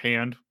through his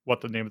hand. What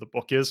the name of the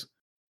book is,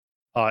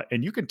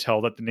 and you can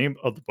tell that the name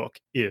of the book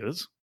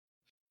is.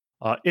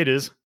 It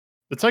is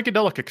The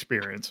Psychedelic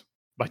Experience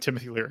by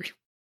Timothy Leary.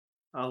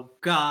 Oh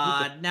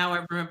God! Now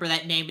I remember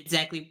that name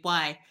exactly.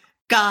 Why?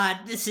 God,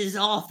 this is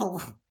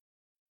awful.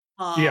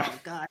 Oh Yeah.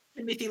 God,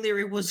 Timothy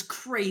Leary was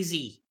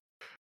crazy.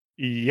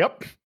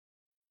 Yep.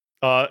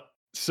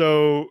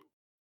 So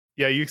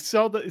yeah, you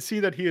see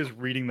that he is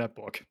reading that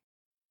book.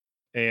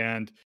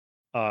 And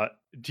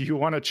do you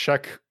want to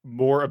check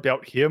more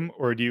about him,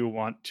 or do you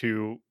want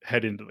to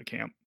head into the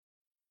camp?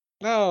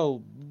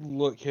 I'll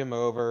look him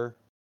over.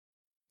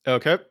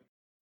 Okay.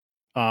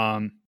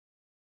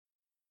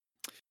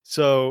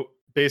 So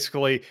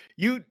basically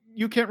you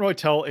can't really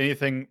tell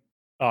anything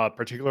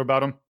particular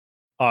about him.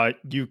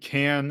 You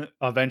can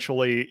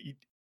eventually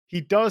he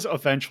does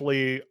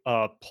eventually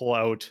pull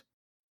out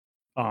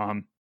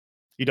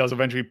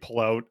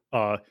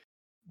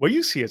what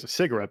you see as a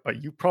cigarette,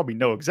 but you probably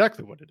know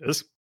exactly what it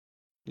is.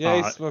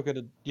 Yeah, he's smoking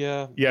a.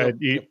 Yeah.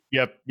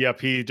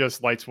 Yep. He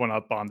just lights one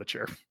up on the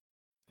chair,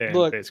 and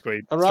Look,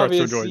 basically starts to Aravia's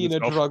enjoy seen a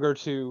himself. drug or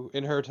two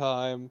in her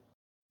time.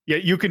 Yeah,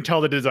 you can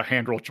tell that it is a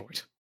hand roll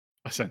joint,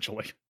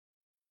 essentially.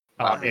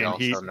 Bobby And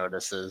also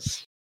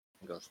notices.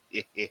 And goes,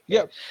 Yep,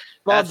 that's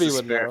Bobby the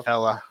would spirit know.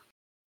 fella.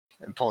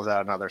 And pulls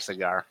out another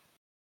cigar.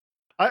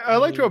 I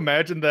like to mean-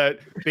 imagine that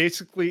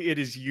basically it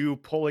is you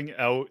pulling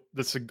out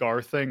the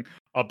cigar thing,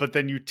 but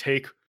then you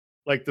take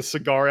like the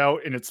cigar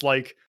out and it's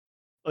like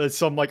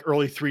some like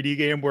early 3D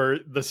game where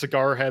the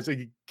cigar has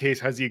the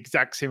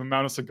exact same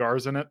amount of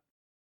cigars in it.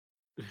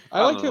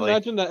 I like to Probably.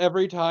 imagine that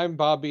every time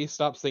Bobby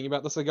stops thinking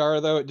about the cigar,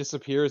 though, it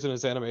disappears and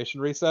his animation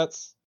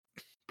resets.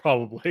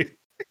 Probably.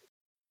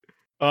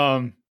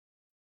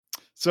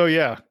 So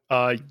yeah,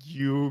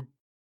 you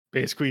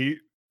basically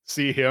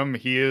see him.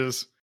 He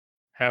is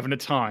having a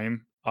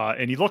time,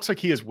 and he looks like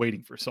he is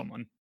waiting for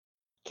someone.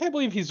 Can't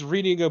believe he's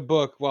reading a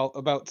book while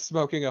about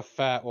smoking a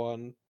fat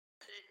one.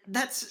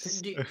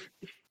 That's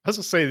I was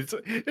gonna say it's a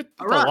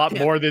Alright, lot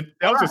yeah. more than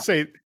I was gonna Alright.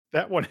 say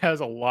that one has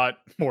a lot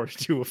more to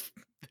do with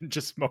than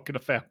just smoking a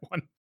fat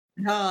one.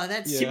 no,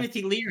 that's Yeah.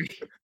 Timothy Leary.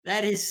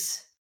 That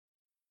is,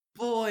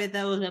 boy,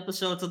 those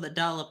episodes on the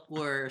Dollop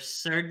were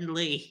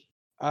certainly.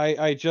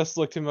 I just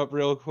looked him up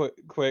real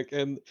quick,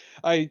 and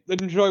I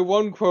enjoy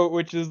one quote,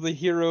 which is the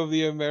hero of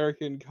the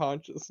American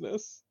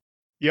consciousness.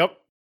 Yep.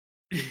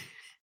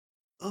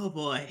 Oh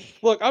boy.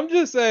 Look, I'm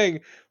just saying,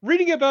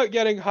 reading about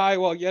getting high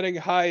while getting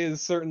high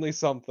is certainly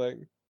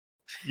something.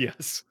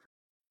 Yes.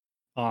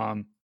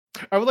 I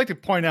would like to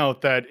point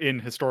out that in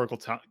historical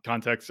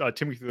context,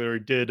 Timothy Leary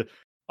did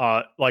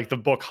like the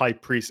book High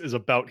Priest is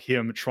about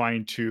him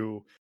trying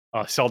to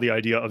sell the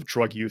idea of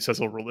drug use as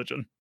a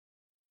religion.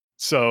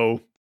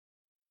 So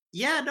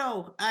Yeah,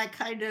 no, I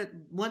kind of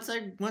once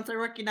I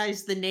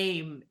recognize the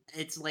name,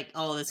 it's like,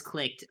 oh, this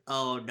clicked.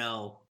 Oh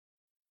no.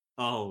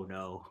 Oh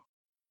no.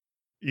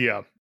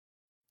 yeah.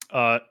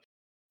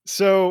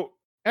 So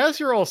as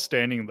you're all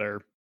standing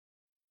there,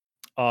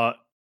 uh,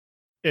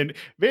 and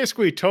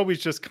basically Toby's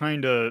just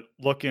kind of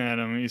looking at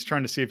him. And he's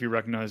trying to see if he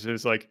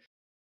recognizes. Like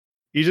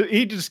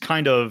he just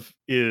kind of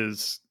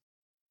is.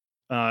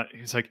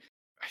 He's like,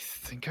 I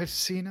think I've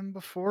seen him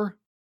before.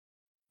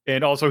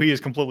 And also, he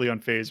is completely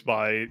unfazed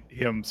by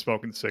him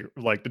smoking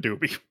like the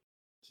doobie.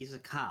 He's a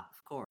cop,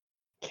 of course.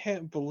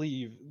 Can't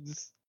believe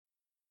this.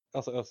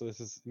 Also, this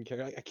is in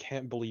character. I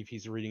can't believe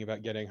he's reading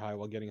about getting high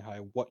while getting high.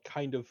 What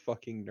kind of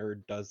fucking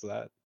nerd does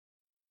that?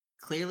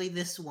 Clearly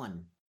this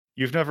one.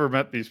 You've never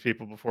met these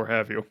people before,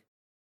 have you?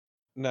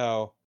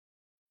 No.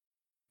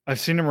 I've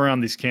seen them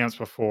around these camps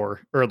before,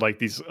 or like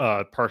these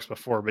parks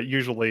before, but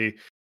usually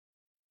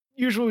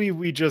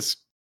we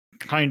just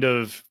kind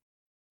of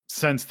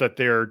sense that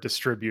they're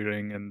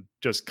distributing and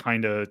just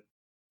kind of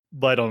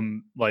let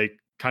them like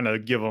kind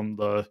of give them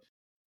the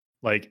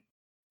like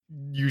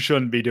you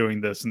shouldn't be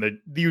doing this, and they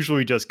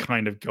usually just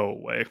kind of go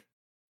away.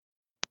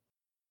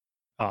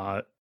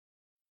 But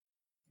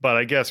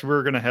I guess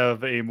we're gonna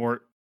have a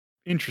more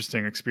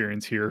interesting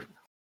experience here.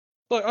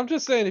 Look, I'm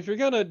just saying, if you're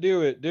gonna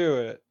do it, do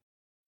it.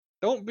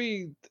 Don't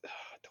be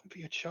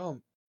a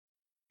chump.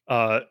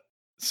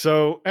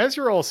 So as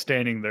you're all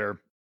standing there,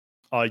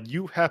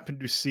 you happen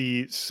to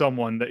see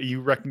someone that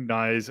you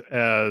recognize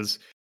as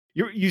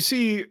you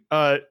see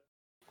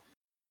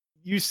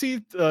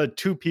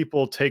two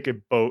people take a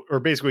boat, or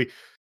basically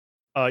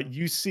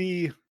you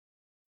see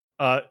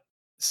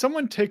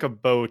someone take a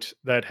boat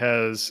that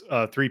has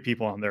three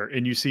people on there,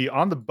 and you see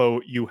on the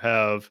boat you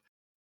have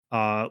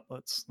let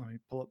me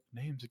pull up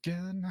the names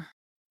again.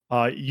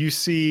 You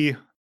see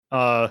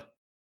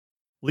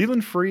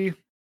Leland Free,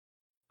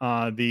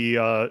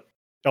 the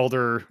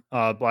elder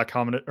black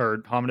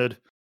hominid.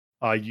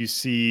 You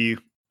see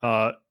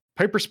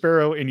Piper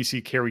Sparrow, and you see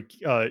Carrie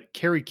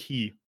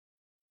Key,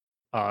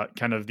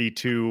 kind of the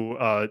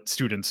two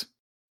students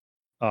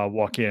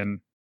walk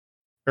in,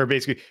 or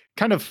basically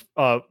kind of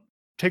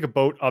take a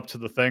boat up to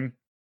the thing,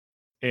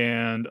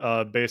 and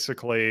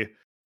basically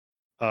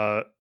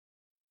uh,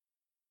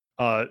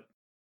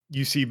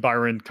 you see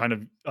Byron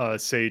kind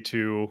of say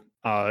to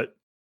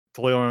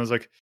Leland, I was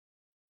like,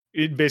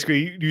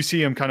 basically you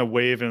see him kind of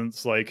wave, and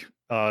it's like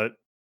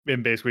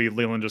and basically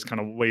Leland just kind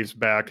of waves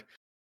back,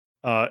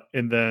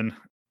 and then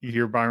you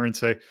hear Byron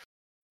say,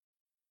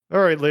 all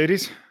right,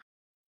 ladies,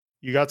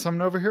 you got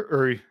something over here?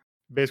 Or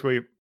basically,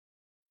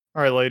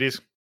 all right,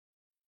 ladies.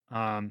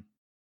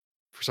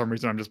 For some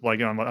reason I'm just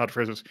blanking on how to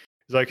phrase this.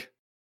 He's like,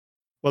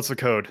 what's the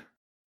code?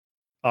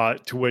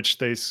 To which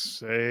they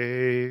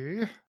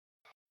say,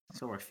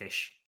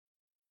 Swordfish.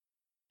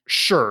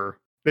 sure.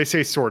 They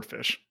say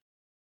swordfish.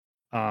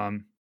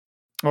 Or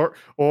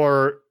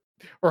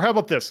how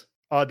about this?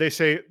 They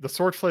say the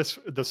swordfish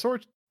the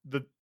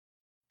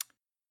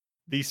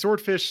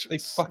swordfish They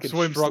fucking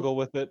swims. struggle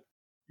with it.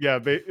 Yeah,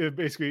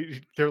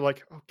 basically they're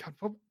like, oh god,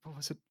 what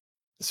was it?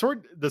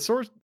 The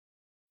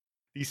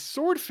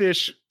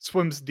swordfish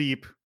swims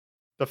deep,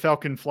 the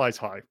falcon flies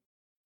high.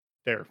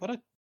 There. What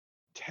a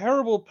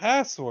terrible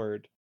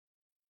password.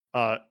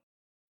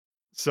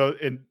 So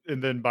and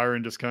then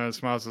Byron just kind of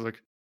smiles, is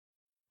like,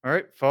 all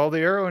right, follow the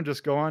arrow and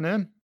just go on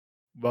in.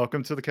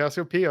 Welcome to the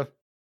Cassiopeia.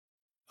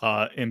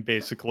 And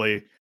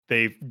basically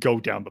they go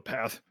down the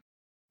path.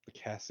 The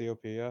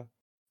Cassiopeia.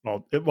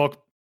 Well,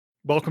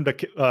 welcome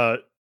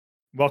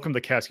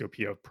to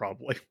Cassiopeia,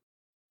 probably.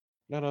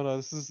 No.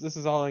 This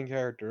is all in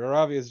character.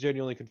 Aravi is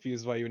genuinely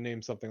confused why you would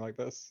name something like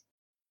this.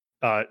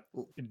 Uh,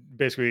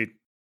 basically,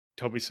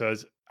 Toby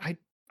says,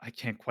 I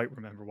can't quite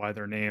remember why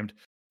they're named.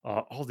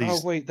 All Oh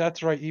these, wait,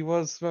 that's right. He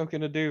was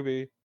smoking a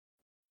doobie.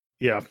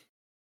 yeah.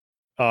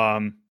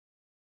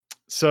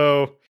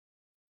 So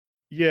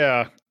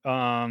yeah.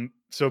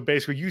 So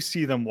basically, you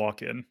see them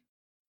walk in,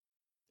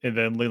 and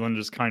then Leland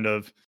just kind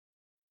of,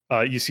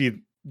 you see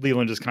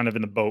Leland just kind of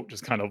in the boat,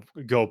 just kind of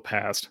go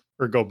past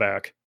or go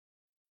back.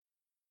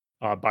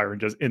 Byron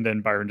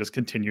just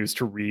continues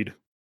to read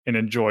and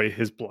enjoy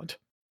his blunt.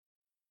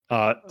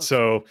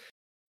 So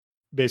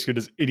basically,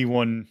 does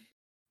anyone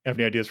have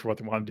any ideas for what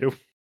they want to do?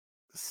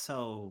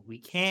 So we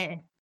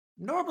can't.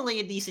 Normally,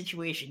 in these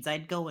situations,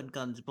 I'd go in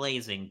guns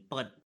blazing,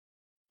 but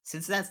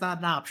since that's not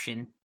an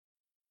option,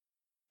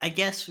 I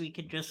guess we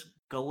could just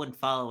go and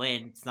follow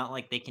in. It's not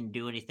like they can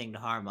do anything to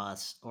harm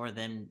us or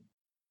them.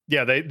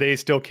 Yeah, they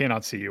still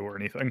cannot see you or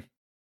anything.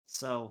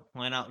 So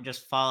why not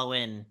just follow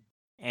in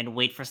and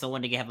wait for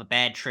someone to have a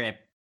bad trip?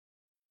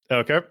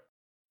 Okay.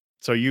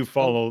 So you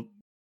follow.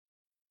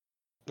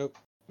 Nope.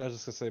 I was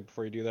just gonna say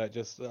before you do that,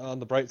 just on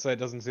the bright side,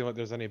 doesn't seem like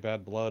there's any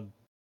bad blood,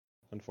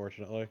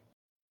 unfortunately.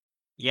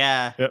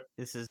 Yeah, Yep.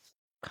 this is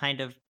kind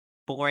of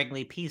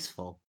boringly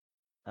peaceful.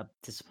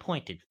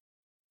 Disappointed.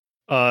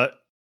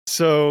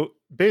 So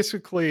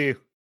basically,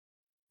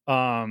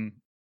 um,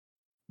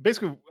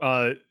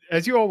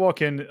 as you all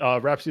walk in,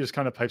 Rhapsody just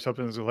kind of pipes up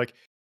and is like,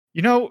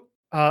 I'm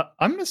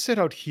gonna sit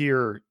out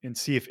here and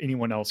see if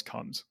anyone else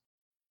comes.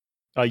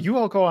 You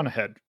all go on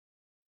ahead.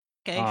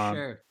 Okay, Um,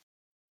 sure.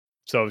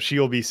 So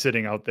she'll be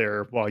sitting out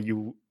there while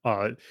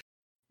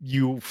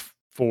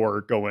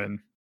four go in.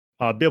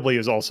 Bibli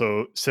is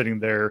also sitting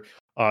there.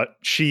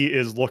 She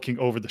is looking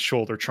over the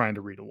shoulder, trying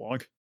to read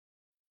along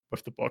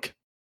with the book.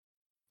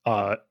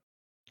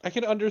 I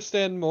can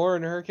understand more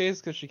in her case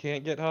because she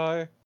can't get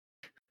high.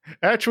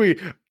 Actually,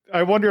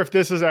 I wonder if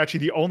this is actually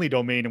the only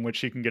domain in which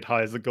she can get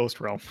high as the ghost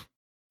realm.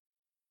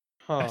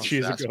 Huh. She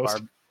is a Ask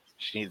ghost.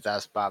 She needs to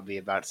ask Bobby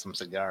about some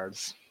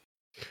cigars.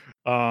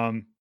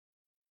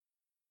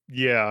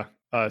 Yeah.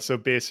 So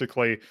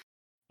basically,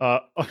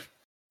 actually,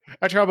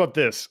 how about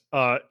this?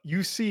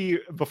 You see,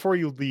 before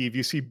you leave,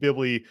 you see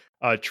Bibli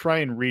try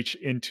and reach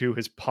into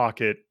his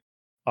pocket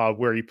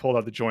where he pulled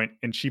out the joint,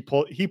 and she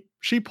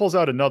pulls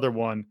out another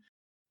one,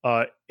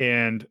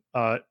 and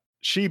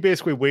she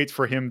basically waits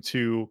for him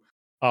to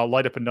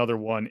light up another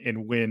one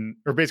and win,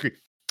 or basically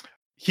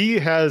he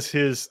has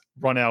his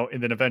run out,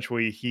 and then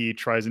eventually he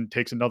tries and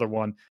takes another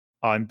one,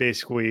 and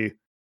basically,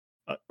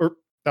 or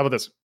how about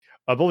this?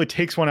 Bully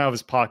takes one out of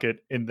his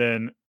pocket, and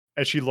then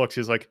as she looks,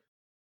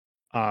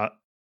 uh,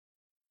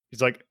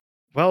 he's like,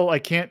 "Well, I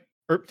can't."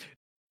 Or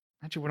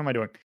actually, what am I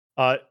doing?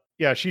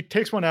 Yeah, she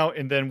takes one out,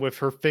 and then with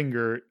her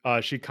finger,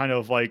 she kind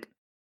of like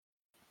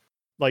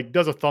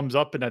does a thumbs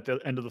up, and at the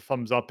end of the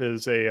thumbs up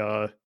is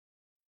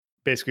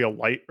basically a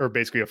light, or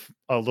basically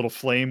a little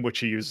flame, which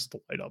she uses to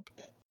light up.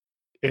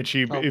 And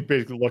Oh. it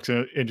basically looks at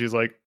it, and she's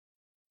like,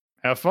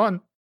 "Have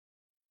fun."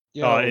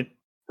 Yeah,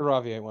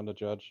 Ravi ain't one to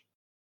judge.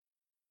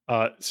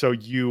 So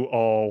you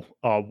all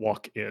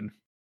walk in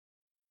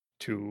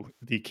to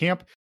the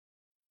camp.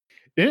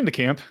 In the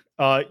camp,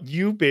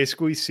 you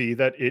basically see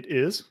that it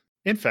is,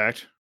 in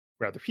fact,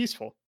 rather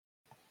peaceful.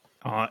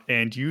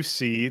 And you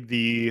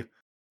see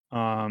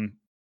um,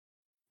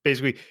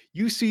 basically,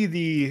 you see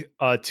the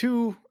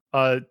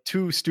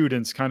two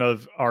students kind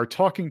of are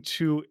talking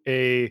to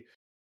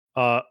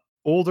uh,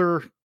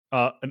 older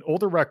an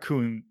older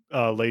raccoon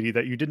lady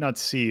that you did not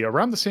see,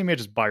 around the same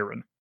age as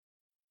Byron.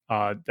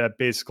 That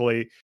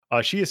basically,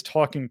 she is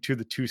talking to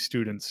the two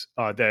students.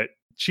 That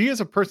she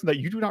is a person that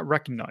you do not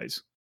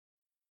recognize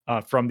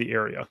from the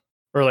area,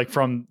 or like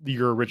from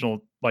your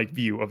original like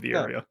view of the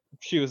Yeah. area,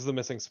 She was the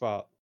missing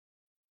spot.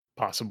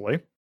 possibly.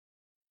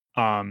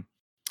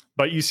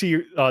 But you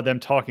see them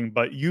talking,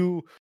 but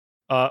you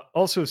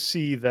also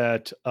see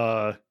that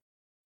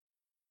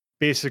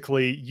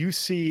basically you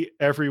see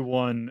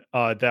everyone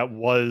that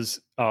was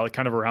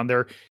kind of around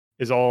there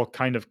is all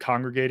kind of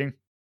congregating,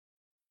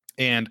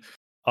 and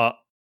uh,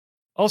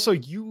 also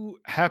you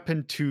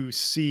happen to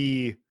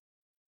see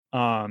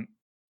um,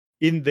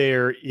 in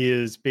there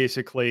is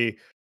basically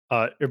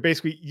or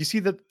basically you see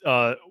that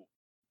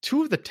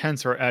two of the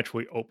tents are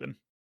actually open,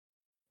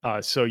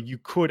 so you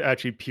could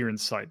actually peer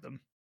inside them.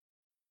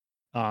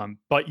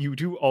 But you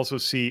do also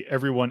see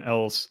everyone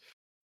else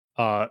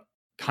uh,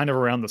 kind of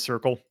around the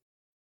circle.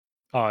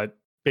 Uh,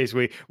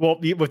 basically, well,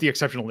 with the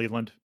exception of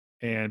Leland,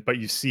 but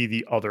you see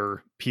the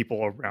other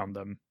people around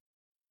them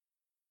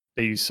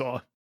that you saw.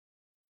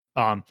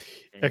 Um,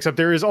 Okay. Except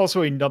there is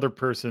also another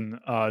person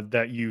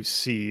that you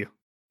see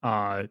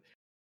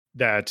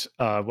that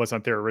was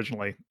not there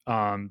originally.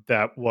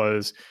 That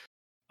was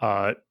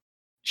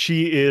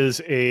she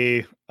is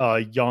a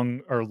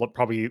young, or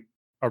probably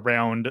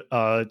around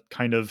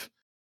kind of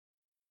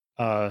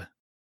uh,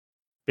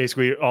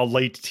 basically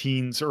late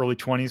teens, early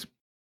 20s.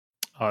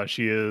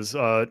 She is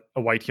a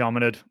white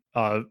hominid,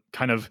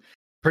 kind of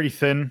pretty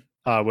thin,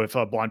 with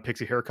a blonde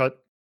pixie haircut.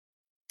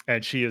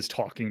 and she is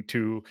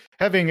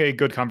having a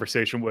good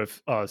conversation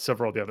with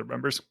several of the other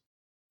members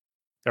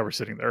that were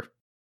sitting there.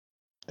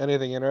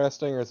 Anything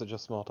interesting, or is it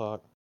just small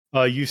talk?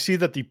 You see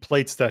that the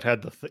plates that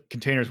had the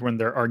containers were in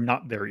there are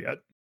not there yet.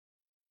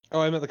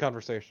 Oh, I meant the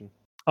conversation.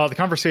 The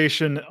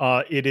conversation,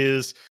 it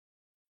is,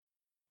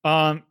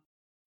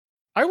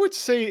 I would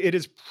say it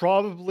is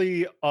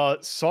probably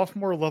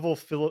sophomore level,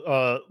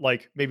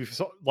 like maybe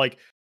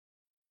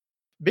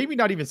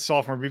not even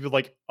sophomore, maybe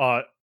like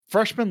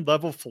freshman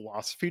level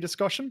philosophy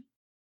discussion.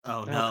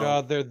 Oh Oh no.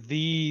 god, they're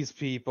these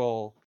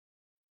people.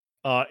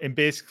 And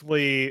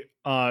basically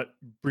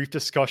brief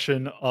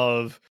discussion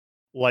of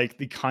like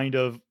the kind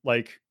of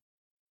like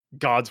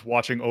God's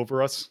watching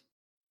over us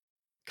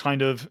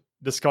kind of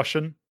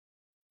discussion.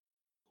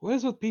 What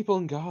is with people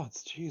and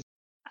gods? Jeez.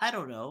 I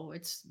don't know.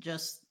 It's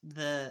just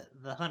the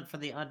hunt for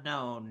the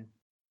unknown.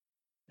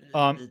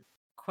 Um, The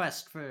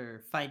quest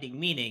for finding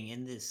meaning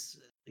in this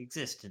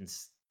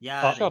existence. Uh,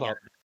 Yada Shut yada.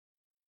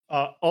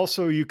 up.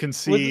 Also, you can Was it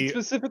see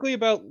specifically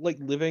about like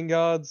living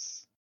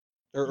gods,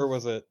 or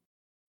was it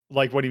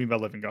like what do you mean by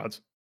living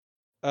gods?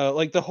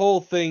 like the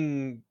whole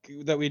thing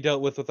that we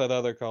dealt with that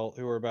other cult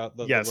who were about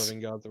the Yes. living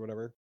gods or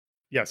whatever?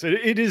 Yes,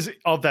 it is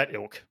of that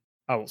ilk,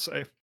 I will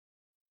say.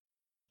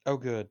 Oh,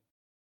 good.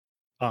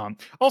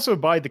 Also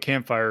by the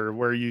campfire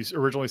where you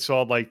originally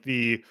saw like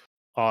the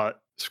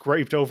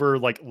scraped over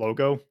like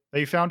logo that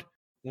you found,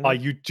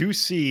 Mhm. you do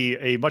see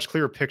a much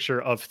clearer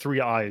picture of 3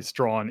 eyes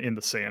drawn in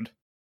the sand.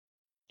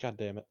 God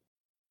damn it.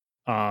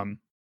 Um,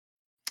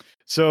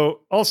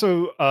 so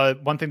also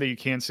one thing that you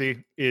can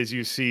see is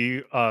you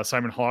see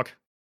Simon Hawke.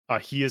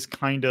 He is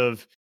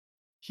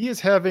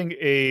having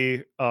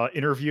a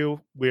interview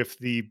with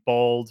the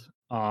bald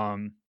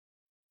kind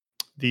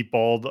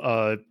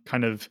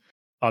of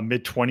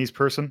mid-20s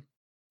person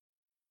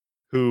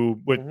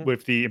who Mhm.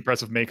 with the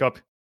impressive makeup.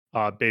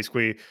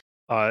 Basically,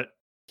 uh,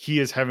 he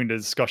is having a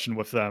discussion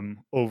with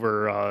them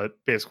over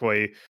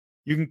basically.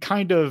 You can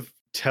kind of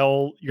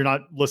tell you're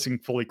not listening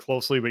fully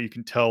closely, but you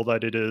can tell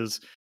that it is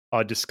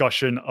a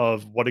discussion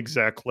of what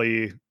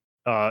exactly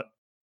uh,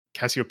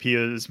 Cassiopeia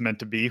is meant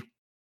to be,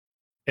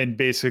 and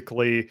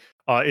basically,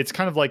 it's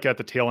kind of like at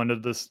the tail end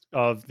of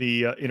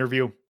the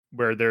interview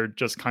where they're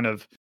just kind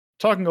of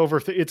talking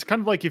over. It's kind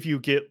of like if you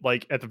get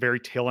like at the very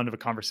tail end of a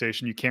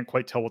conversation, you can't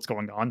quite tell what's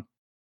going on.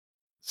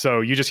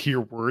 So you just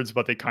hear words,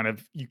 but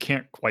you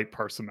can't quite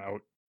parse them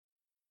out.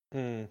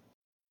 Hmm.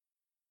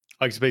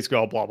 Like it's basically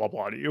all blah blah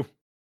blah to you.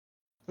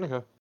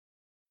 Okay.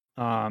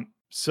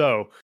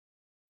 So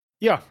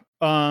yeah,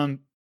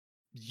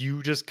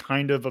 you just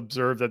kind of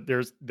observe that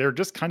they're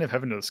just kind of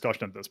having a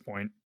discussion at this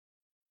point.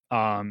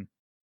 Um,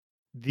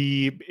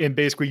 and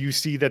basically you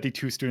see that the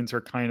two students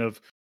are kind of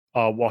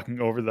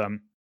walking over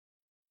them,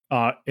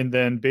 and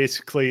then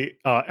basically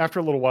after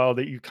a little while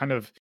that you kind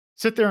of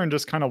sit there and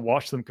just kind of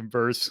watch them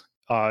converse.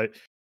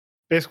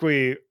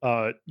 Basically,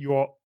 you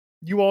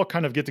all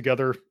kind of get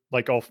together,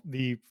 like all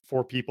the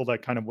 4 people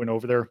that kind of went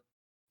over there,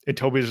 and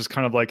Toby's just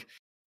kind of like,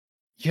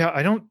 "Yeah,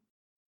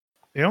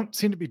 they don't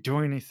seem to be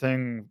doing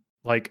anything,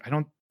 like, I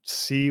don't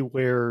see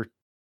where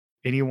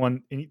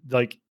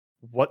like,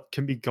 what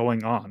can be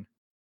going on."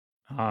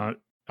 I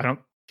don't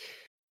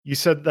You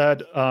said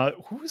that,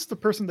 who was the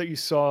person that you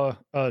saw,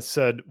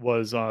 said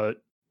was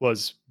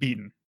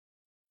beaten?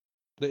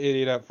 The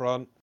idiot up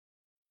front.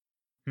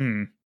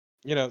 Hmm,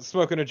 You know,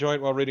 smoking a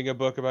joint while reading a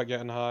book about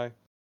getting high.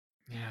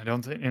 yeah, I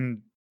don't think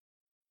and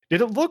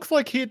did it look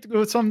like it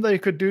was something that he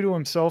could do to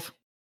himself?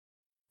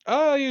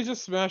 Oh, you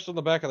just smashed on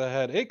the back of the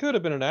head. It could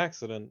have been an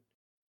accident,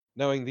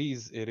 knowing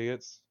these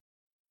idiots.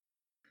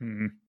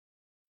 Hmm.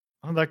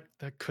 Well,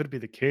 that could be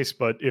the case,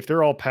 but if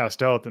they're all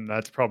passed out, then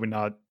that's probably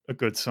not a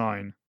good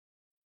sign.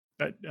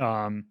 That,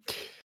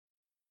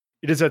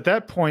 it is at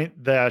that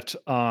point that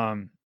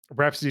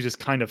Rhapsody just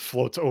kind of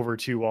floats over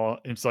to you all,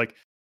 and it's like,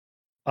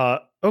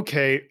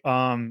 okay,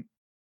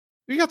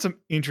 we got some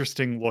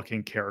interesting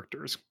looking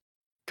characters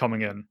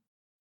coming in,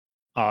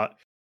 uh,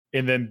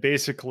 and then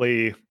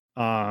basically,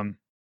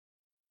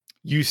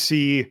 you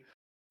see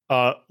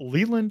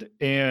Leland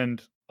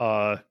and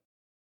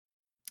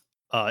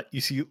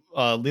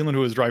Leland, who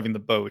was driving the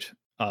boat,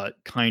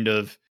 kind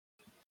of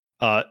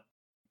uh,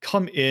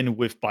 come in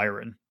with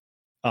Byron,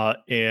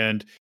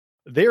 and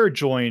they are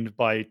joined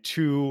by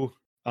two.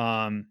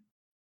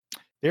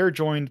 They are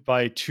joined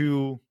by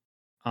two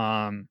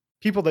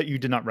people that you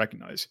did not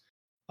recognize.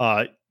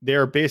 They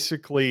are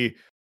basically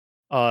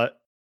uh,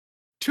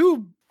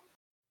 two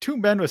two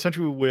men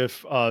essentially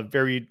with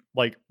very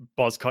like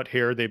buzz cut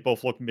hair. They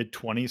both look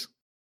mid-20s,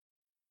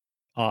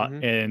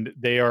 Mhm. and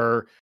they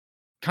are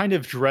kind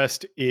of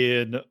dressed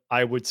in,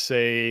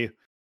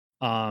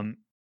 um,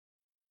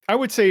 I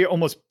would say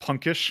almost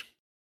punkish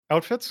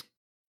outfits.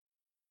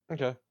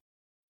 Okay.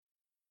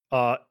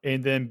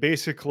 And then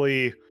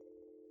basically,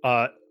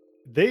 uh,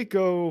 they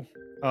go,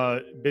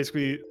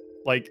 basically,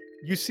 like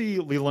you see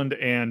Leland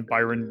and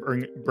Byron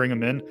bring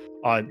them in.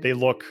 They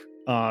look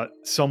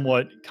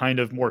somewhat kind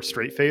of more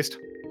straight faced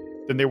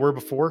than they were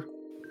before.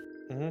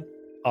 Mhm.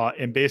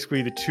 And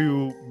basically, the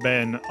two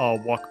men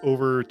walk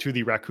over to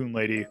the raccoon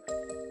lady,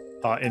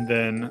 and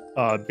then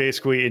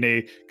basically in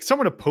a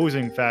somewhat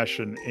opposing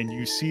fashion, and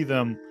you see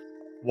them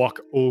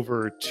walk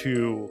over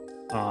to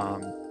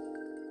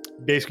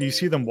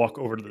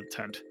the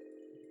tent.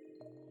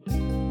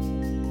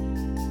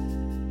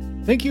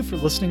 Thank you for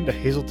listening to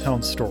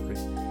Hazeltown Story.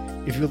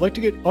 If you would like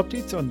to get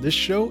updates on this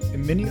show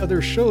and many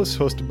other shows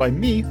hosted by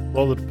me,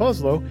 Lola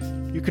DePuzlo,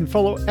 you can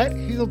follow at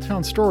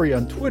Hazeltown Story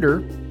on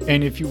Twitter.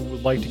 And if you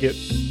would like to get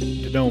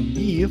to know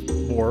me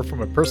more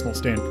from a personal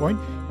standpoint,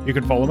 you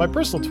can follow my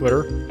personal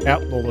Twitter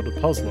at Lola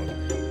DePuzlo.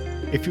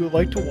 If you would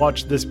like to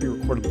watch this be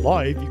recorded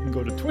live, you can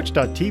go to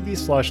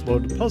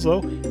twitch.tv/Lola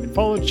DePuzlo and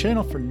follow the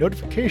channel for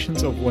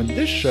notifications of when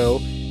this show,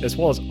 as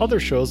well as other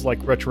shows like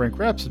Retro Rank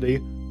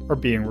Rhapsody, are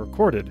being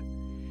recorded.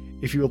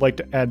 If you would like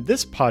to add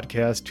this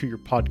podcast to your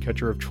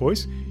podcatcher of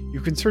choice,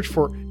 you can search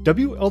for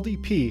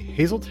WLDP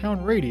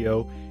Hazeltown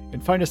Radio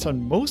and find us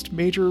on most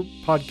major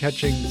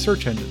podcatching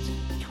search engines.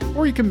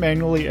 Or you can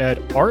manually add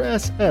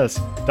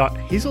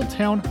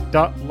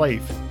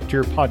rss.hazeltown.life to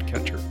your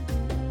podcatcher.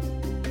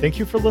 Thank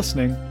you for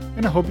listening,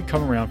 and I hope you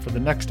come around for the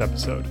next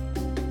episode.